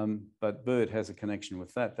 But bird has a connection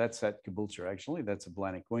with that. That's at Caboolture, actually. That's a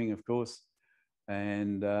Blanick wing, of course.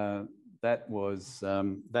 And that was,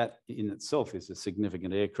 that in itself is a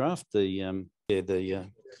significant aircraft. The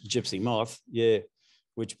Gypsy Moth, yeah,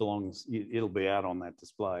 which belongs, it'll be out on that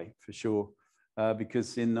display for sure.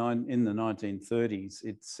 Because in the 1930s,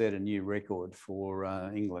 it set a new record for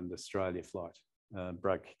England-Australia flight,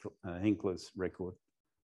 broke Hinkler's record.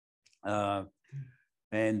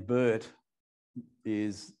 And Bert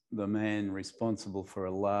is the man responsible for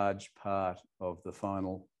a large part of the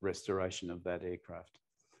final restoration of that aircraft.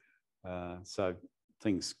 So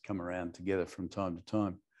things come around together from time to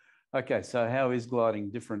time. Okay, so how is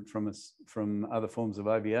gliding different from other forms of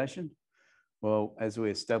aviation? Well, as we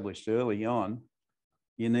established early on,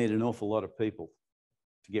 you need an awful lot of people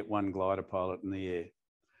to get one glider pilot in the air.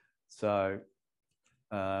 So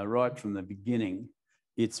right from the beginning,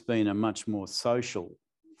 it's been a much more social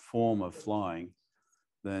form of flying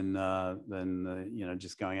than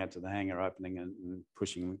just going out to the hangar, opening and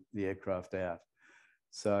pushing the aircraft out.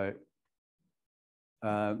 So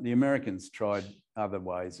the Americans tried other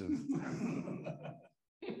ways of,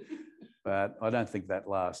 but I don't think that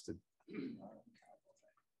lasted.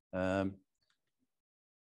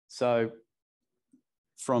 So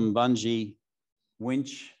from bungee,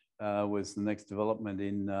 winch was the next development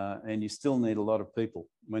and you still need a lot of people.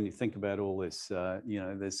 When you think about all this,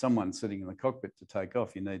 there's someone sitting in the cockpit to take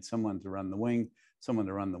off. You need someone to run the wing, someone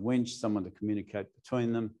to run the winch, someone to communicate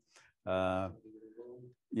between them.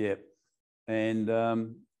 Yeah, and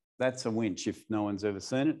that's a winch if no one's ever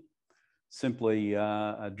seen it. Simply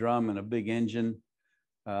a drum and a big engine.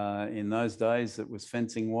 In those days, it was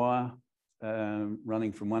fencing wire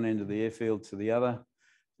running from one end of the airfield to the other,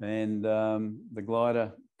 and the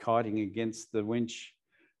glider kiting against the winch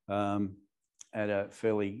at a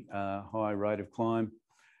fairly high rate of climb.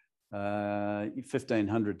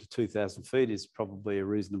 1,500 to 2,000 feet is probably a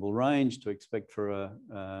reasonable range to expect for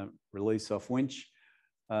a release off winch.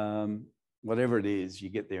 Whatever it is, you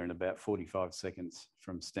get there in about 45 seconds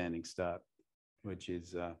from standing start, which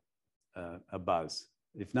is a buzz.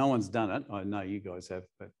 If no one's done it, I know you guys have,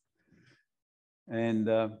 but. And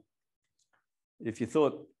if you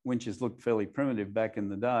thought winches looked fairly primitive back in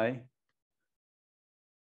the day,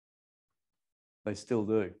 they still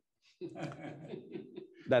do.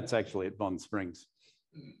 That's actually at Bond Springs.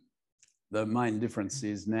 The main difference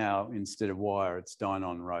is now, instead of wire, it's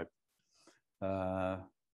dynon rope. But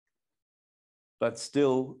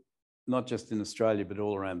still, not just in Australia, but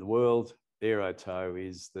all around the world, aerotow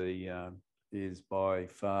is by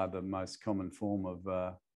far the most common form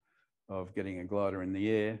of getting a glider in the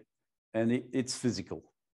air, and it's physical.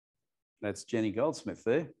 That's Jenny Goldsmith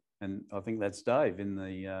there, and I think that's Dave in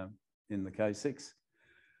the K6.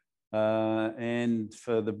 And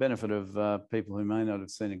for the benefit of people who may not have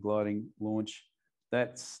seen a gliding launch,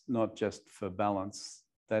 that's not just for balance.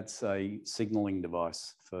 That's a signalling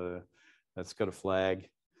device that's got a flag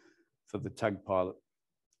for the tug pilot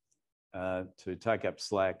to take up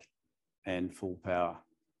slack and full power.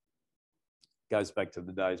 Goes back to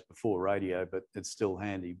the days before radio, but it's still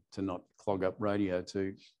handy to not clog up radio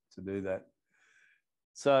to do that.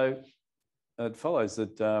 So it follows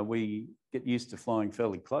that we get used to flying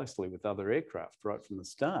fairly closely with other aircraft right from the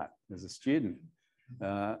start as a student.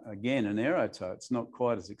 Again, an aerotow, it's not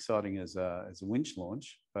quite as exciting as a winch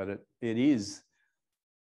launch, but it is,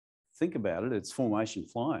 think about it, it's formation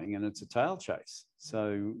flying and it's a tail chase.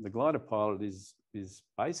 So the glider pilot is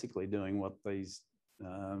basically doing what these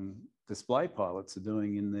display pilots are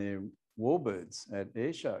doing in their warbirds at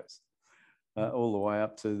air shows, all the way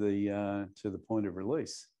up to the point of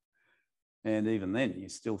release. And even then, you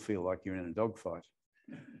still feel like you're in a dogfight.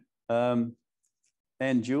 And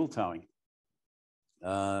dual towing.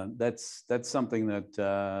 That's something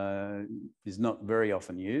that is not very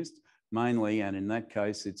often used, mainly, and in that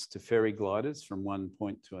case, it's to ferry gliders from one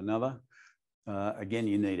point to another. Again,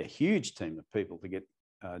 you need a huge team of people to get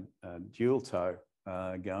dual tow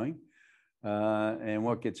going. And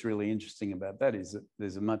what gets really interesting about that is that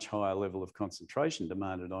there's a much higher level of concentration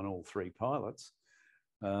demanded on all three pilots,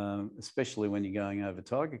 especially when you're going over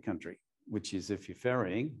tiger country, which is, if you're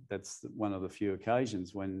ferrying, that's one of the few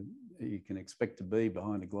occasions when you can expect to be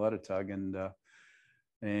behind a glider tug and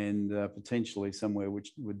potentially somewhere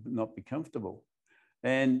which would not be comfortable.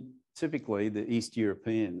 And typically the East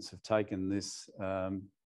Europeans have taken this, aero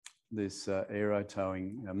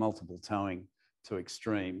towing, multiple towing to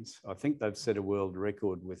extremes. I think they've set a world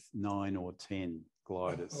record with 9 or 10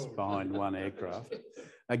 gliders behind one aircraft.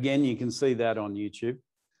 Again, you can see that on YouTube.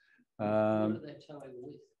 What are they towing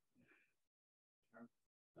with?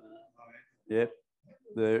 Yep.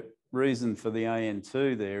 The reason for the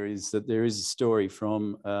AN2 there is that there is a story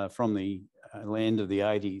from the land of the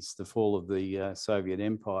 80s, the fall of the Soviet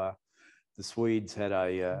Empire. The Swedes had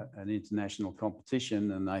an international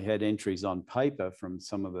competition and they had entries on paper from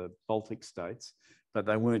some of the Baltic states, but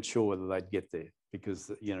they weren't sure whether they'd get there because,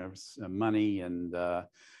 you know, money and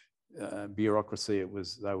bureaucracy,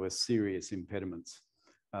 they were serious impediments.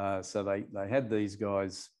 So they had these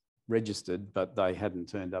guys registered, but they hadn't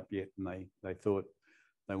turned up yet, and they thought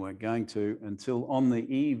they weren't going to, until on the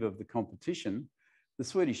eve of the competition, the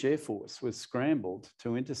Swedish Air Force was scrambled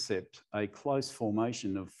to intercept a close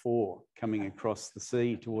formation of 4 coming across the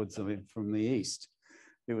sea towards them from the east.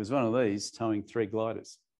 It was one of these towing 3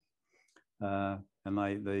 gliders. And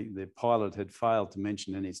the pilot had failed to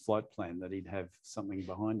mention in his flight plan that he'd have something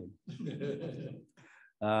behind him.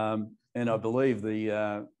 And I believe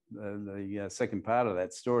the second part of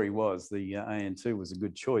that story was the AN2 was a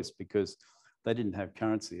good choice because they didn't have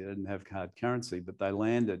currency, they didn't have hard currency, but they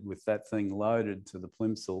landed with that thing loaded to the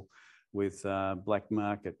plimsoll with black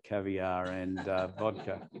market caviar and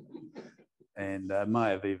vodka, and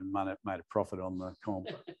may have even made a profit on the comp.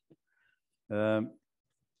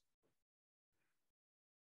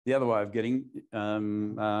 The other way of getting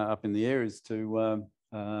up in the air is to,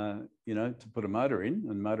 you know, to put a motor in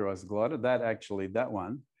and motorise the glider. That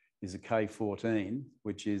one is a K14,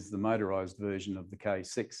 which is the motorised version of the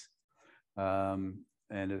K6.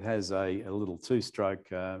 And it has a little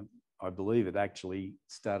 2-stroke, I believe it actually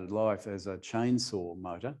started life as a chainsaw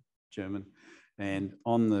motor, German. And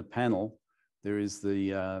on the panel, there is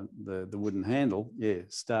the wooden handle. Yeah,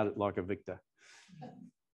 start it like a Victor.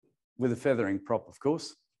 With a feathering prop, of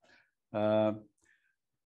course.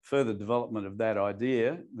 Further development of that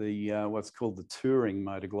idea, what's called the touring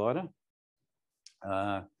motor glider,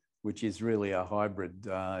 which is really a hybrid,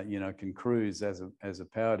 you know, can cruise as a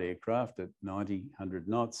powered aircraft at 90, 100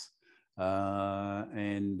 knots.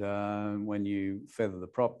 And when you feather the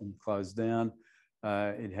prop and close down,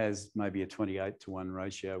 it has maybe a 28-to-1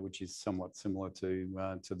 ratio, which is somewhat similar to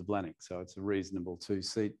the Blanick. So it's a reasonable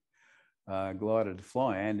 2-seat glider to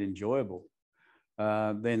fly and enjoyable.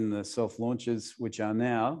 Then the self-launches, which are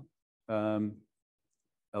now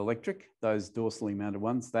electric, those dorsally mounted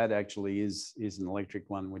ones, that actually is an electric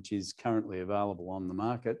one, which is currently available on the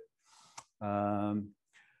market. And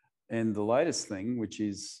the latest thing, which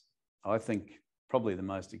is, I think, probably the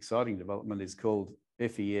most exciting development, is called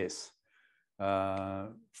FES,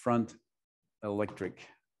 front electric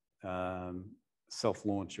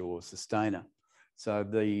self-launch or sustainer. So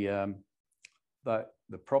the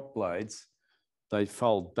prop blades, they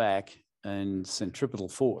fold back and centripetal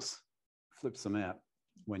force flips them out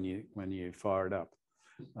when you fire it up,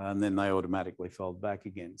 and then they automatically fold back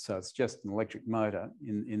again. So it's just an electric motor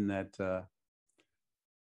in that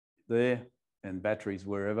there, and batteries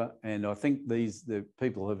wherever. And I think the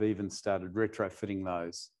people have even started retrofitting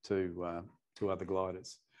those to other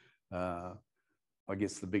gliders. I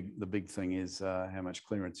guess the big thing is how much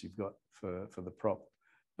clearance you've got for the prop.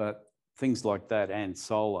 But things like that and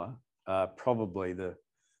solar are probably the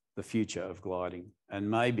future of gliding, and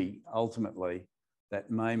maybe ultimately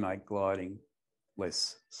that may make gliding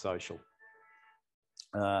less social.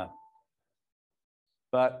 But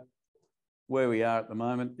where we are at the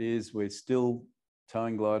moment is we're still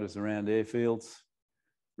towing gliders around airfields,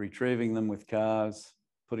 retrieving them with cars,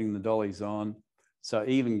 putting the dollies on. So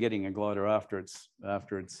even getting a glider after it's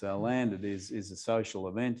landed is a social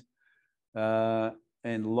event,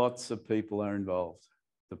 and lots of people are involved.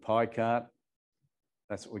 The pie cart,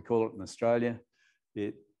 that's what we call it in Australia.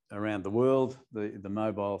 Around the world, the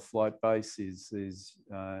mobile flight base is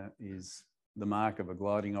the mark of a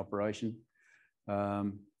gliding operation,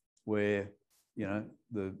 where, you know,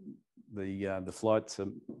 the flights are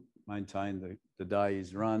maintained, the day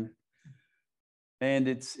is run. And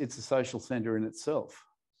it's a social centre in itself,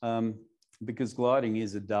 because gliding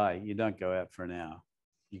is a day. You don't go out for an hour.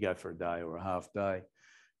 You go for a day or a half day,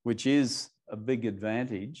 which is a big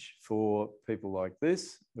advantage for people like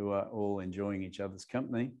this who are all enjoying each other's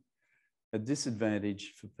company. A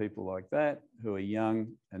disadvantage for people like that who are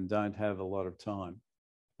young and don't have a lot of time.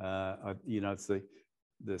 It's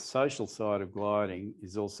the social side of gliding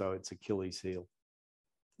is also its Achilles heel,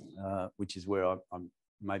 which is where I'm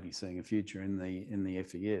maybe seeing a future in the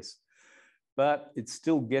FES. But it's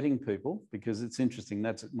still getting people, because it's interesting.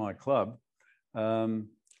 That's at my club.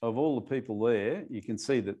 Of all the people there, you can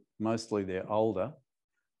see that mostly they're older,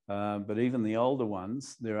 but even the older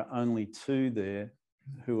ones, there are only 2 there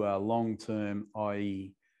who are long-term,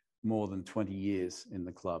 i.e. more than 20 years in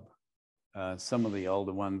the club. Some of the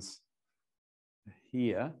older ones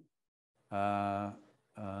here are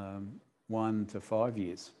 1 to 5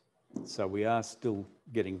 years. So we are still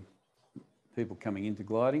getting people coming into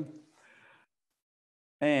gliding.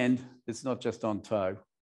 And it's not just on tow.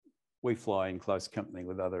 We fly in close company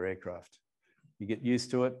with other aircraft. You get used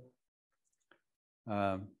to it.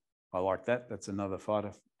 I like that. That's another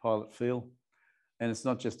pilot feel. And it's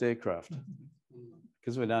not just aircraft.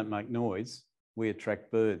 Because we don't make noise, we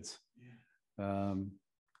attract birds.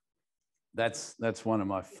 That's one of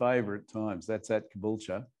my favourite times. That's at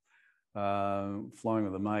Caboolture. Flying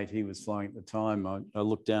with a mate, he was flying at the time. I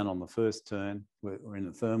looked down on the first turn. We're in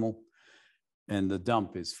the thermal, and the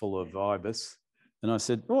dump is full of ibis. And I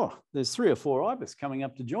said, oh, there's 3 or 4 ibis coming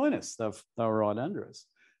up to join us. They were right under us.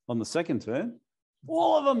 On the second turn,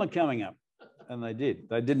 all of them are coming up. And they did.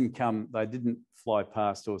 They didn't fly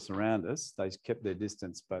past or surround us. They kept their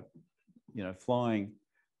distance. But, flying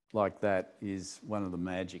like that is one of the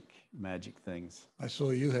magic things. I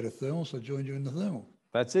saw you had a thermal, so I joined you in the thermal.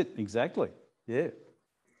 That's it, exactly. Yeah.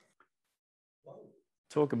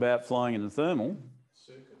 Talk about flying in the thermal.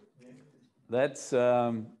 That's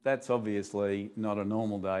obviously not a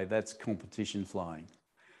normal day. That's competition flying.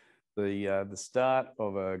 The start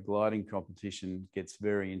of a gliding competition gets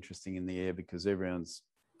very interesting in the air because everyone's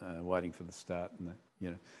waiting for the start. And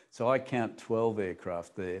so I count 12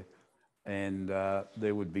 aircraft there, and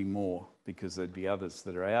there would be more because there'd be others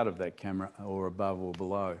that are out of that camera or above or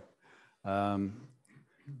below.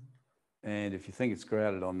 And if you think it's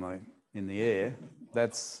crowded in the air,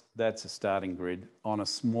 that's a starting grid on a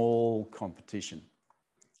small competition.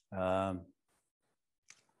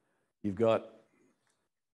 You've got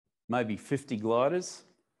maybe 50 gliders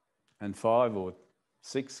and 5 or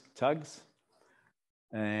 6 tugs.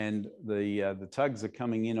 And the tugs are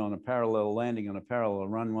coming in on a parallel, landing on a parallel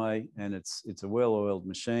runway, and it's a well-oiled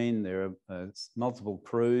machine. There are multiple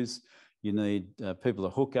crews. You need people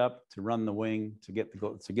to hook up, to run the wing, to get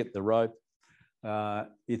the rope.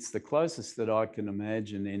 It's the closest that I can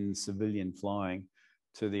imagine in civilian flying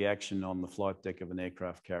to the action on the flight deck of an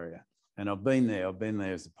aircraft carrier. And I've been there. I've been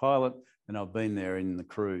there as a pilot, and I've been there in the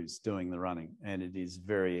crews doing the running. And it is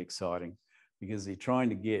very exciting because you're trying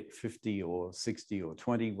to get 50 or 60 or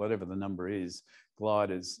 20, whatever the number is,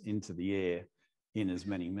 gliders into the air in as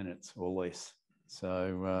many minutes or less.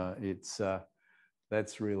 So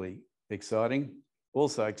that's really exciting.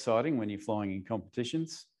 Also exciting when you're flying in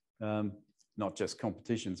competitions, not just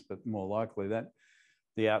competitions, but more likely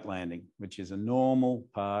the outlanding, which is a normal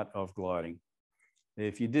part of gliding.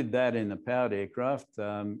 If you did that in a powered aircraft,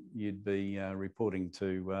 you'd be reporting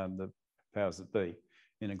to the powers that be.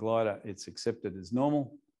 In a glider, it's accepted as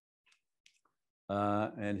normal.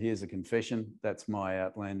 And here's a confession, that's my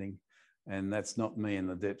outlanding. And that's not me in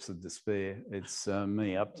the depths of despair. It's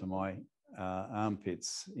me up to my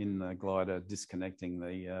armpits in the glider, disconnecting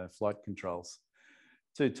the flight controls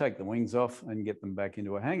to take the wings off and get them back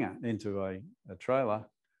into a hangar, into a trailer.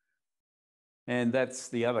 And that's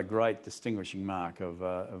the other great distinguishing mark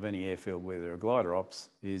of any airfield where there are glider ops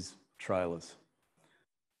is trailers.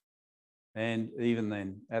 And even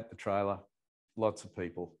then, at the trailer, lots of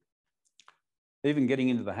people. Even getting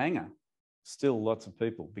into the hangar, still lots of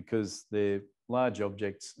people because they're large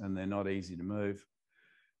objects and they're not easy to move.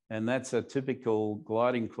 And that's a typical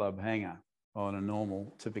gliding club hangar on a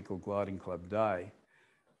normal, typical gliding club day.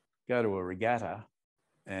 Go to a regatta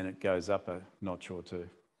and it goes up a notch or two.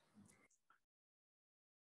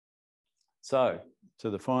 So to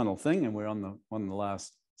the final thing, and we're on the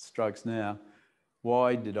last strokes now.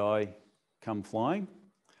 Why did I come flying?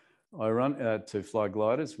 I run to fly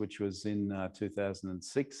gliders, which was in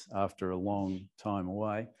 2006 after a long time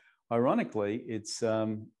away. Ironically, it's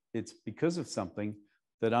because of something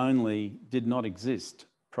that only did not exist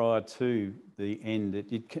prior to the end.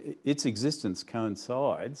 Its existence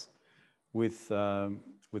coincides with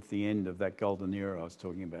with the end of that golden era I was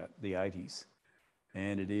talking about, the 80s.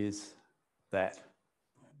 And it is that.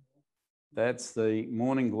 That's the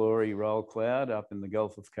Morning Glory roll cloud up in the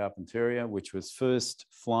Gulf of Carpentaria, which was first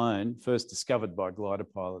discovered by glider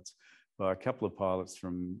pilots, by a couple of pilots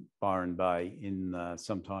from Byron Bay in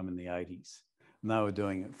sometime in the 80s. And they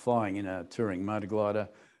were flying in a touring motor glider,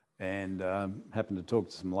 and happened to talk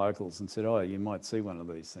to some locals and said, oh, you might see one of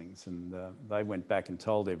these things. And they went back and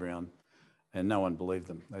told everyone, and no one believed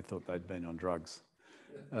them. They thought they'd been on drugs.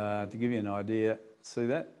 To give you an idea, see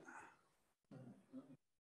that?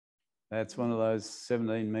 That's one of those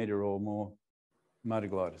 17-metre or more motor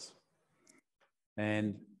gliders.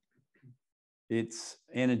 And it's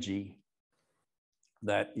energy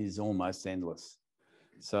that is almost endless.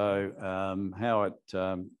 So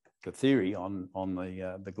the theory on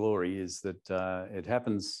the glory is that it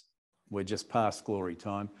happens, we're just past glory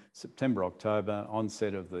time, September, October,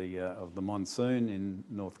 onset of the monsoon in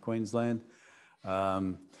North Queensland.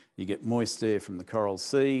 You get moist air from the Coral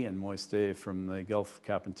Sea and moist air from the Gulf of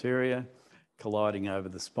Carpentaria colliding over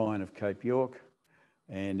the spine of Cape York.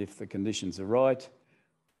 And if the conditions are right,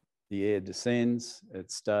 the air descends,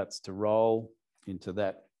 it starts to roll into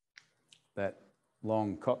that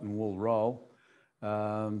long cotton wool roll.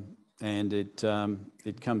 And it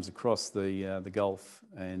comes across the Gulf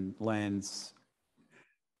and lands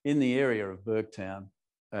in the area of Burketown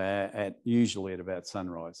usually at about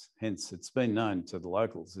sunrise. Hence, it's been known to the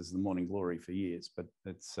locals as the Morning Glory for years, but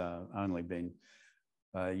it's only been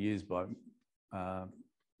used by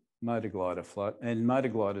motor glider flight. And motor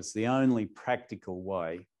gliders, the only practical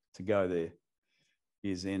way to go there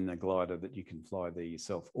is in a glider that you can fly there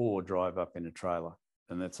yourself or drive up in a trailer.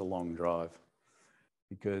 And that's a long drive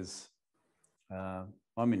because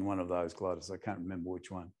I'm in one of those gliders. I can't remember which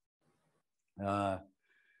one.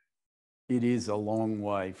 It is a long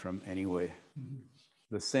way from anywhere.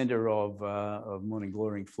 The centre of Morning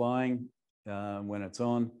Glory flying when it's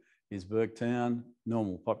on is Burketown,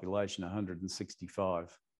 normal population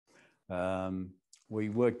 165. We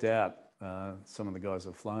worked out, some of the guys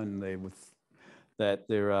have flown there that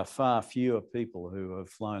there are far fewer people who have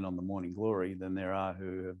flown on the Morning Glory than there are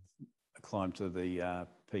who have climbed to the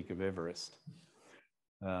peak of Everest.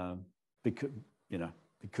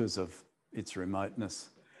 Because of its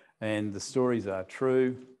remoteness. And the stories are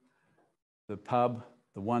true. The pub,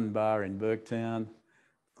 the one bar in Burketown,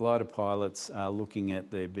 glider pilots are looking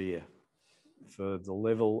at their beer for the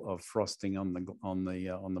level of frosting on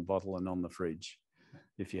the bottle and on the fridge.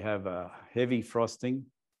 If you have a heavy frosting,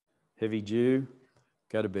 heavy dew,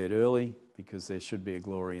 go to bed early because there should be a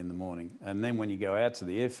glory in the morning. And then when you go out to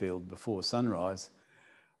the airfield before sunrise,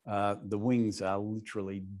 the wings are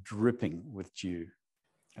literally dripping with dew.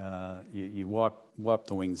 You wipe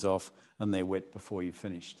the wings off and they're wet before you've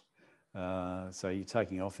finished. So you're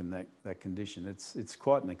taking off in that condition. It's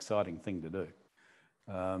quite an exciting thing to do.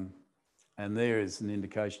 And there is an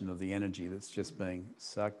indication of the energy that's just being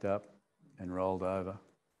sucked up and rolled over.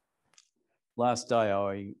 Last day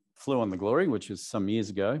I flew on the Glory, which was some years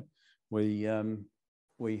ago. We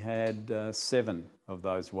had 7 of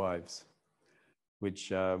those waves,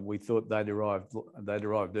 which we thought they'd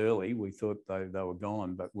arrived early. We thought they were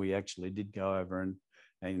gone, but we actually did go over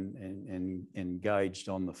and engaged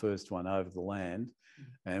on the first one over the land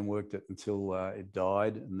and worked it until it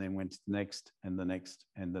died, and then went to the next and the next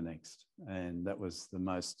and the next. And that was the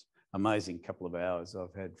most amazing couple of hours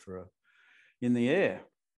I've had in the air.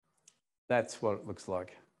 That's what it looks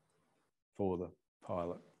like for the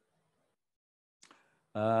pilot.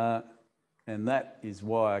 And that is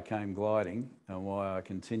why I came gliding and why I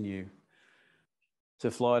continue to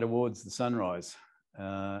fly towards the sunrise.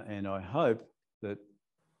 And I hope that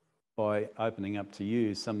by opening up to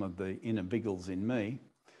you some of the inner biggles in me,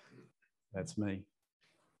 that's me.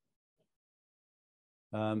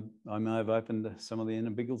 I may have opened some of the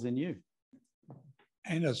inner biggles in you.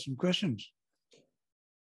 And there's some questions.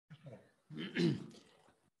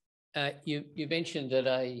 You mentioned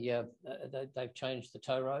that they've changed the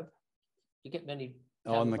tow rope. You get many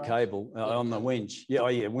on the breaks? cable, on the winch.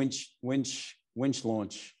 Yeah, winch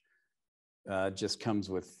launch just comes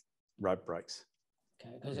with rope brakes.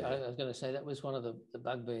 Okay, because I was going to say that was one of the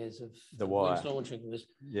bugbears of the wire. winch launching was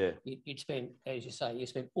you'd spend, as you say, you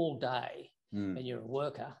spend all day and you're a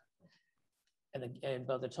worker, and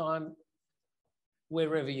by the time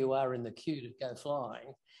wherever you are in the queue to go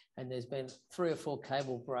flying, and there's been 3 or 4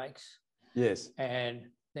 cable breaks. Yes. And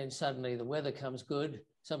then suddenly the weather comes good,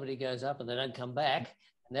 somebody goes up and they don't come back,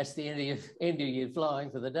 and that's the end of your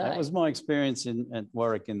flying for the day. That was my experience at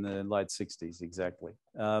Warwick in the late 60s, exactly.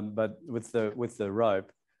 But with the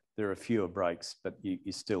rope, there are fewer breaks, but you're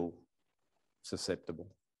still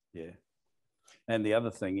susceptible. Yeah. And the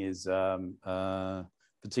other thing is,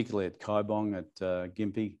 particularly at Kaibong at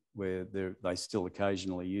Gympie, where they still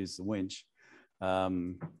occasionally use the winch,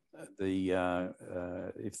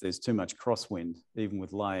 if there's too much crosswind, even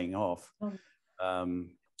with laying off,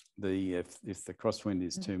 if the crosswind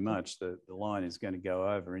is too much, the line is going to go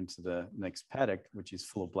over into the next paddock, which is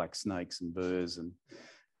full of black snakes and burrs, and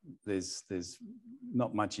there's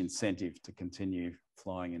not much incentive to continue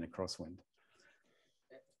flying in a crosswind.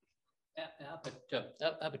 Up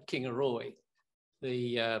at Kingaroy,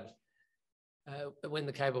 when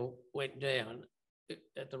the cable went down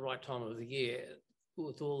at the right time of the year,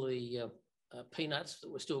 with all the peanuts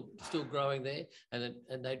that were still growing there, and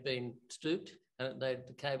they'd been stooped, and the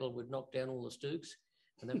cable would knock down all the stooks,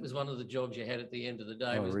 and that was one of the jobs you had at the end of the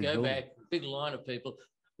day, was go back, big line of people,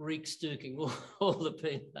 re-stooking all the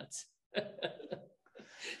peanuts. Yeah,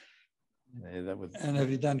 that would. And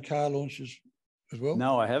have you done car launches as well?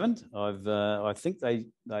 No, I haven't. I think they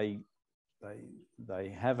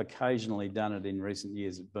have occasionally done it in recent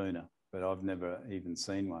years at Boona, but I've never even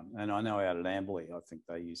seen one. And I know out at Amberley, I think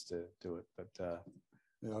they used to do it. But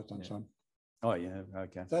yeah, I've done some. Oh yeah,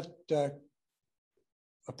 okay. That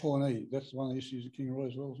a Pawnee, that's the one they used to use at Kingaroy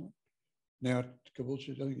as well, isn't it? Now at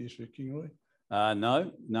Caboolture, I think it used to be Kingaroy.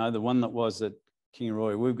 No, the one that was at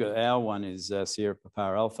Kingaroy, our one is Sierra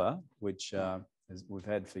Papa Alpha, which we've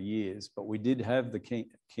had for years, but we did have the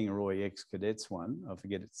Kingaroy ex-cadets one. I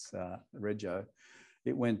forget its rego.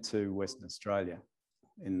 It went to Western Australia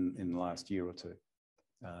in the last year or two.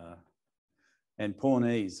 And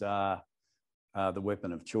Pawnees are the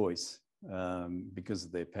weapon of choice because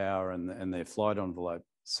of their power, and their flight envelope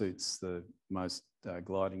suits the most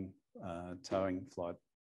gliding, towing flight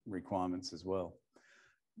requirements as well.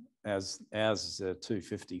 Ours is a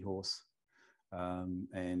 250 horse,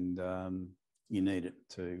 and you need it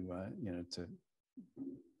to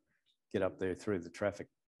get up there through the traffic.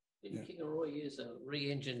 Did Kingaroy use a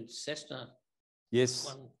re-engined Cessna? Yes,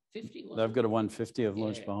 150. They've got a 150. I've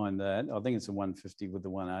launched behind that. I think it's a 150 with the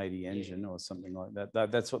 180 engine or something like that.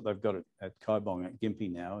 That's what they've got at Kaibong at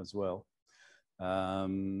Gympie now as well.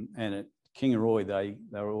 And at Kingaroy, they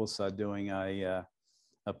were also doing a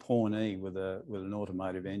Pawnee with an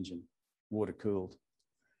automotive engine, water cooled.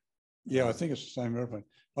 Yeah, I think it's the same airplane.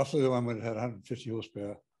 I flew the one when it had 150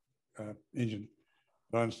 horsepower engine.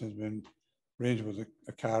 But I understand it's been re-engined with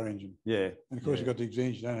a car engine. Yeah. And of course, you've got the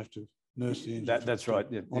engine, you don't have to nurse the engine. That's right.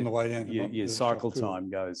 Yeah, on the way down. Your cycle time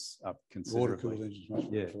goes up considerably. Water cooled engines much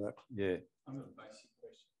better for that. Yeah. I've got a basic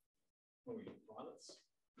question. What are you,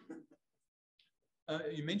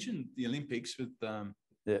 pilots? You mentioned the Olympics with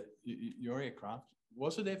your aircraft.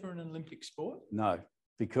 Was it ever an Olympic sport? No,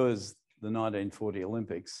 because the 1940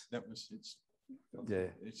 Olympics. That was its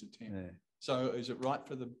attempt. Yeah. So is it right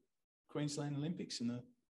for the Queensland Olympics in the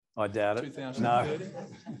I doubt it. 2030? No.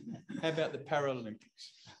 How about the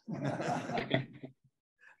Paralympics?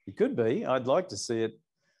 It could be. I'd like to see it.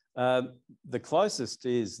 The closest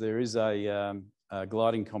is there is a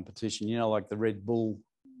gliding competition, like the Red Bull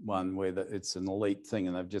one where it's an elite thing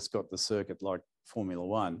and they've just got the circuit like Formula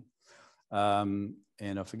One. And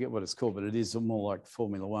I forget what it's called, but it is more like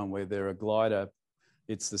Formula One where they're a glider.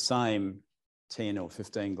 It's the same 10 or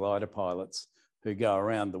 15 glider pilots who go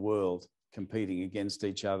around the world competing against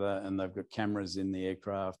each other, and they've got cameras in the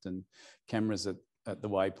aircraft and cameras at the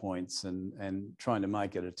waypoints and trying to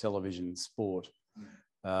make it a television sport.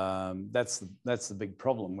 That's the big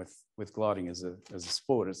problem with gliding as a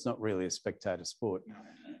sport. It's not really a spectator sport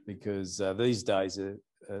because these days a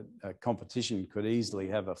competition could easily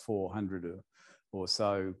have a 400 or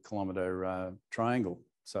so kilometre triangle,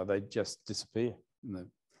 so they just disappear and they're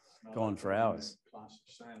gone for hours. Class of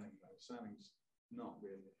sailing, though. Sailing's not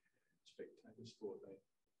really a spectator sport.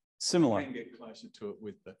 Similar. You can get closer to it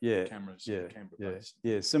with the cameras.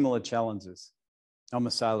 Similar challenges. I'm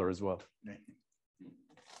a sailor as well.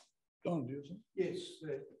 Don, do you? Yes,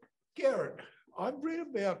 Garrett, I've read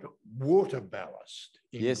about water ballast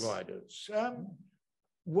in gliders.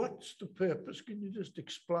 What's the purpose? Can you just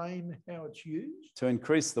explain how it's used? To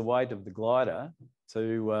increase the weight of the glider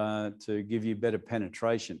to give you better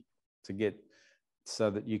penetration, to get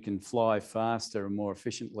so that you can fly faster and more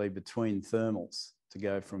efficiently between thermals, to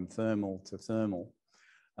go from thermal to thermal.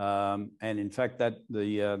 And in fact, that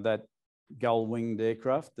gull-winged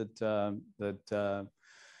aircraft that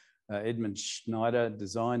Edmund Schneider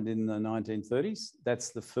designed in the 1930s,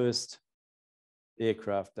 that's the first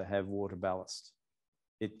aircraft to have water ballast.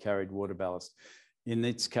 It carried water ballast. In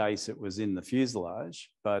its case, it was in the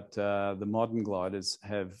fuselage, but the modern gliders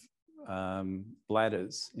have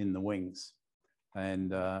bladders in the wings,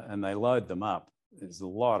 and they load them up. There's a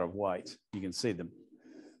lot of weight. You can see them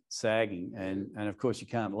sagging, and of course you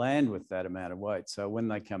can't land with that amount of weight. So when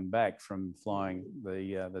they come back from flying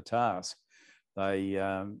the task,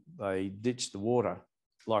 they ditch the water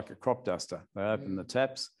like a crop duster. They open the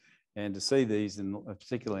taps, and to see these,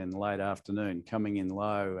 particularly in the late afternoon, coming in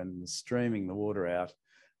low and streaming the water out,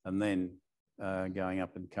 and then going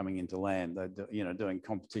up and coming into land, they're doing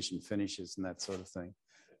competition finishes and that sort of thing.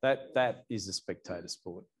 That is a spectator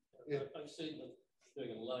sport. Yeah. I've seen them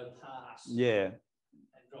doing a low pass. Yeah.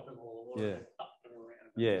 And dropping all the water. Yeah. And up and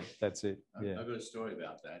around. Yeah, that's it. Yeah. I've got a story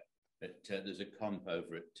about that. There's a comp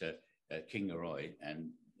over at Kingaroy, and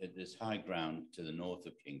there's high ground to the north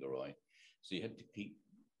of Kingaroy. So you have to keep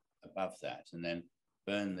above that and then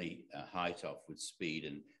burn the height off with speed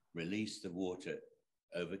and release the water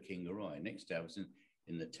over Kingaroy. Next day I was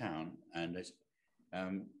in the town, and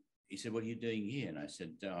he said, "What are you doing here?" And I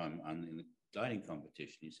said, "Oh, I'm in the gliding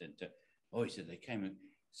competition." He said, "Oh," he said,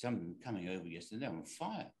 "some coming over yesterday, they're on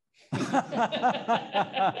fire."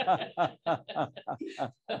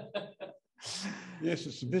 Yes,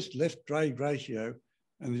 it's the best left drag ratio,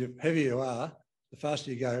 and the heavier you are, the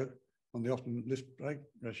faster you go on the optimum lift drag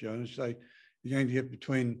ratio. And say you're going to get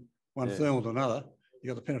between one thermal to another, you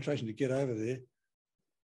got the penetration to get over there,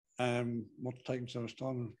 not taking so much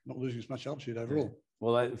time and not losing as much altitude overall. Yeah.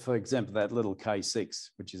 Well, for example, that little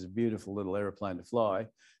K6, which is a beautiful little aeroplane to fly,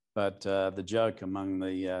 but the joke among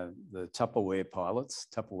the Tupperware pilots,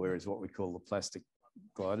 Tupperware is what we call the plastic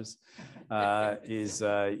gliders, is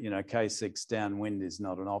K6 downwind is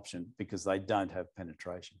not an option because they don't have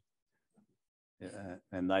penetration,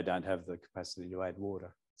 and they don't have the capacity to add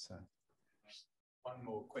water. So, one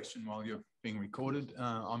more question while you're being recorded.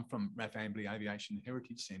 I'm from Raf Ambley Aviation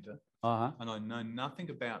Heritage Centre, and I know nothing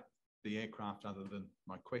about the aircraft other than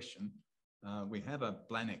my question. We have a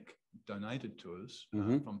Blanik donated to us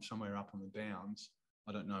from somewhere up on the Downs.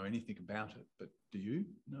 I don't know anything about it, but do you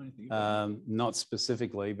know anything about it? Not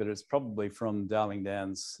specifically, but it's probably from Darling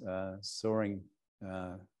Downs Soaring,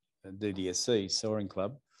 DDSC Soaring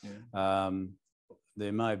Club. Yeah.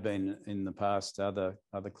 There may have been in the past other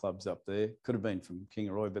clubs up there. Could have been from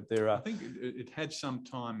Kingaroy, but there are. I think it had some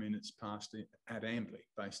time in its past at Ambley,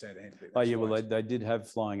 based at Ambley. Oh yeah, well they did have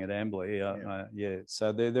flying at Ambley. Yeah.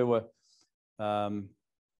 So there were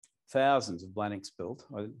thousands of Blaniks built.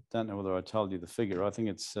 I don't know whether I told you the figure. I think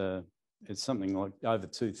it's something like over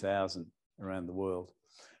 2,000 around the world.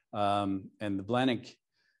 And the Blanik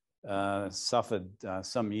suffered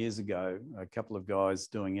some years ago, a couple of guys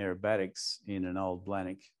doing aerobatics in an old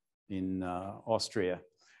Blanik in Austria,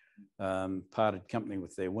 parted company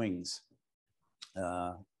with their wings.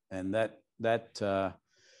 And that led to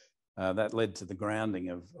the grounding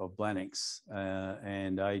of Blaniks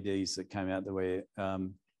and ADs that came out there where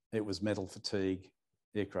it was metal fatigue,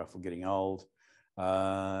 aircraft were getting old,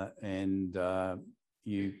 and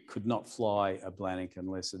you could not fly a Blanik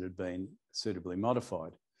unless it had been suitably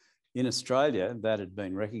modified. In Australia, that had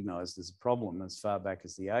been recognised as a problem as far back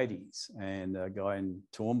as the 80s, and a guy in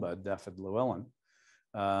Toowoomba, Dafford Llewellyn,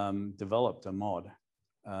 developed a mod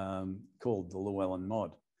called the Llewellyn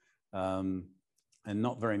mod. And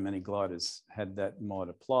not very many gliders had that mod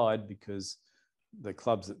applied because the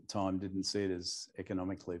clubs at the time didn't see it as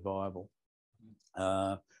economically viable.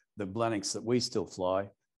 The Blaniks that we still fly,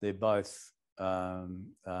 they're both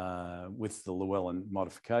with the Llewellyn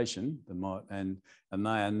modification, and they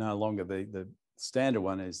are no longer the standard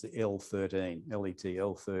one is the L13, LET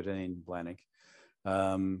L13 Blanik.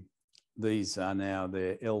 These are now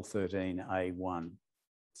the L13A1.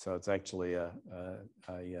 So it's actually a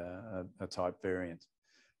type variant.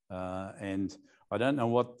 And I don't know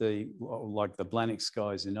what like the Blanik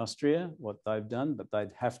guys in Austria, what they've done, but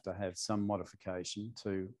they'd have to have some modification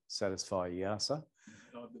to satisfy EASA.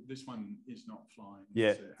 This one is not flying.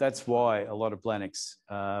 Yeah, that's why a lot of Blaniks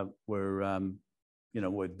were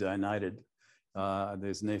donated.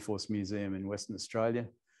 There's an Air Force Museum in Western Australia,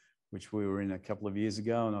 which we were in a couple of years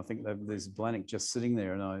ago, and I think there's a Blanik just sitting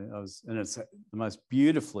there, and it's the most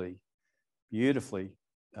beautifully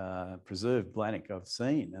preserved Blanik I've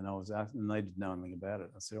seen, and I was asked, and they didn't know anything about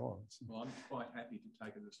it. I said, "Oh, well, I'm quite happy to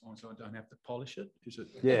take it as long as I don't have to polish it." Is it?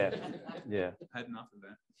 Yeah. Had enough of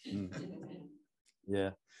that. Mm.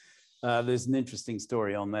 Yeah. There's an interesting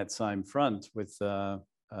story on that same front with the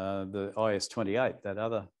IS-28, that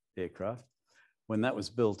other aircraft. When that was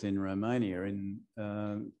built in Romania,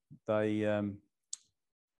 the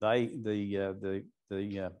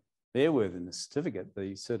airworthiness certificate,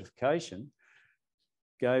 the certification,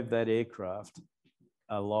 gave that aircraft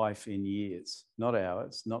a life in years, not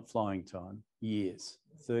hours, not flying time, years,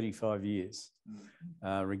 35 years,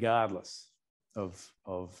 regardless of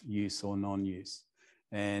use or non-use.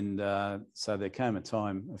 And so there came a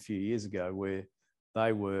time a few years ago where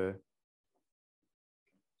they were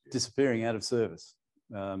disappearing out of service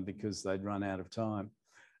because they'd run out of time.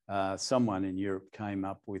 Someone in Europe came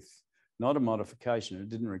up with not a modification, it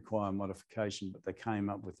didn't require modification, but they came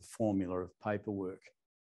up with a formula of paperwork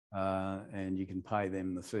and you can pay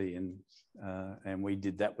them the fee. And we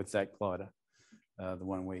did that with that glider, the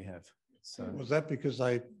one we have. So was that because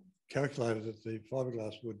they calculated that the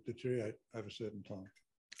fiberglass would deteriorate over a certain time?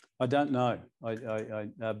 I don't know.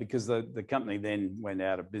 Because the company then went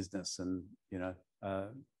out of business, and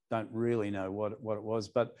don't really know what it was.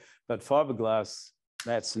 But fiberglass,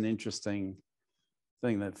 that's an interesting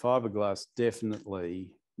thing. That fiberglass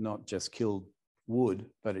definitely not just killed wood,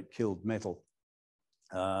 but it killed metal.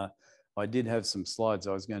 I did have some slides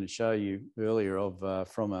I was going to show you earlier of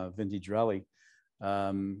from a vintage rally.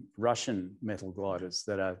 Russian metal gliders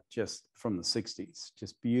that are just from the 60s,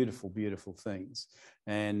 just beautiful, beautiful things.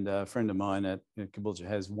 And a friend of mine at Caboolture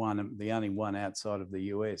has one, the only one outside of the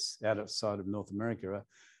US, outside of North America,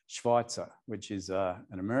 Schweitzer, which is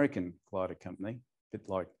an American glider company, a bit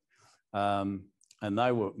like, and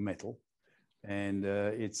they were metal. And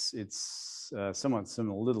it's somewhat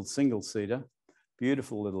similar, little single-seater,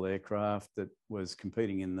 beautiful little aircraft that was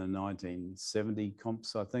competing in the 1970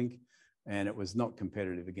 comps, I think. And it was not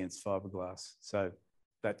competitive against fiberglass. So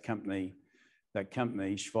that company,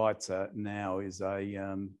 Schweitzer, now is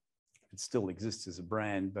it still exists as a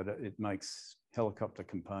brand, but it makes helicopter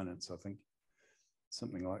components, I think,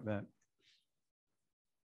 something like that.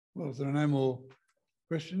 Well, if there are no more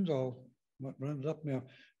questions, might round it up now.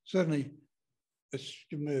 Certainly, it's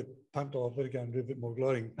given me a punt. I better go and do a bit more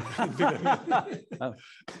gliding. Oh,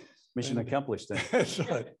 mission accomplished then. That's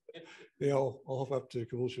right. Yeah, I'll hop up to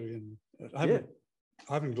Caboolture again. I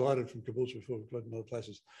haven't glided from Caboolture before. I've glided in other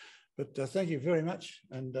places. But thank you very much.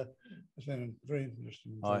 And it's been very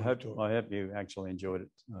interesting. I hope you actually enjoyed it.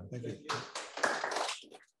 Thank you.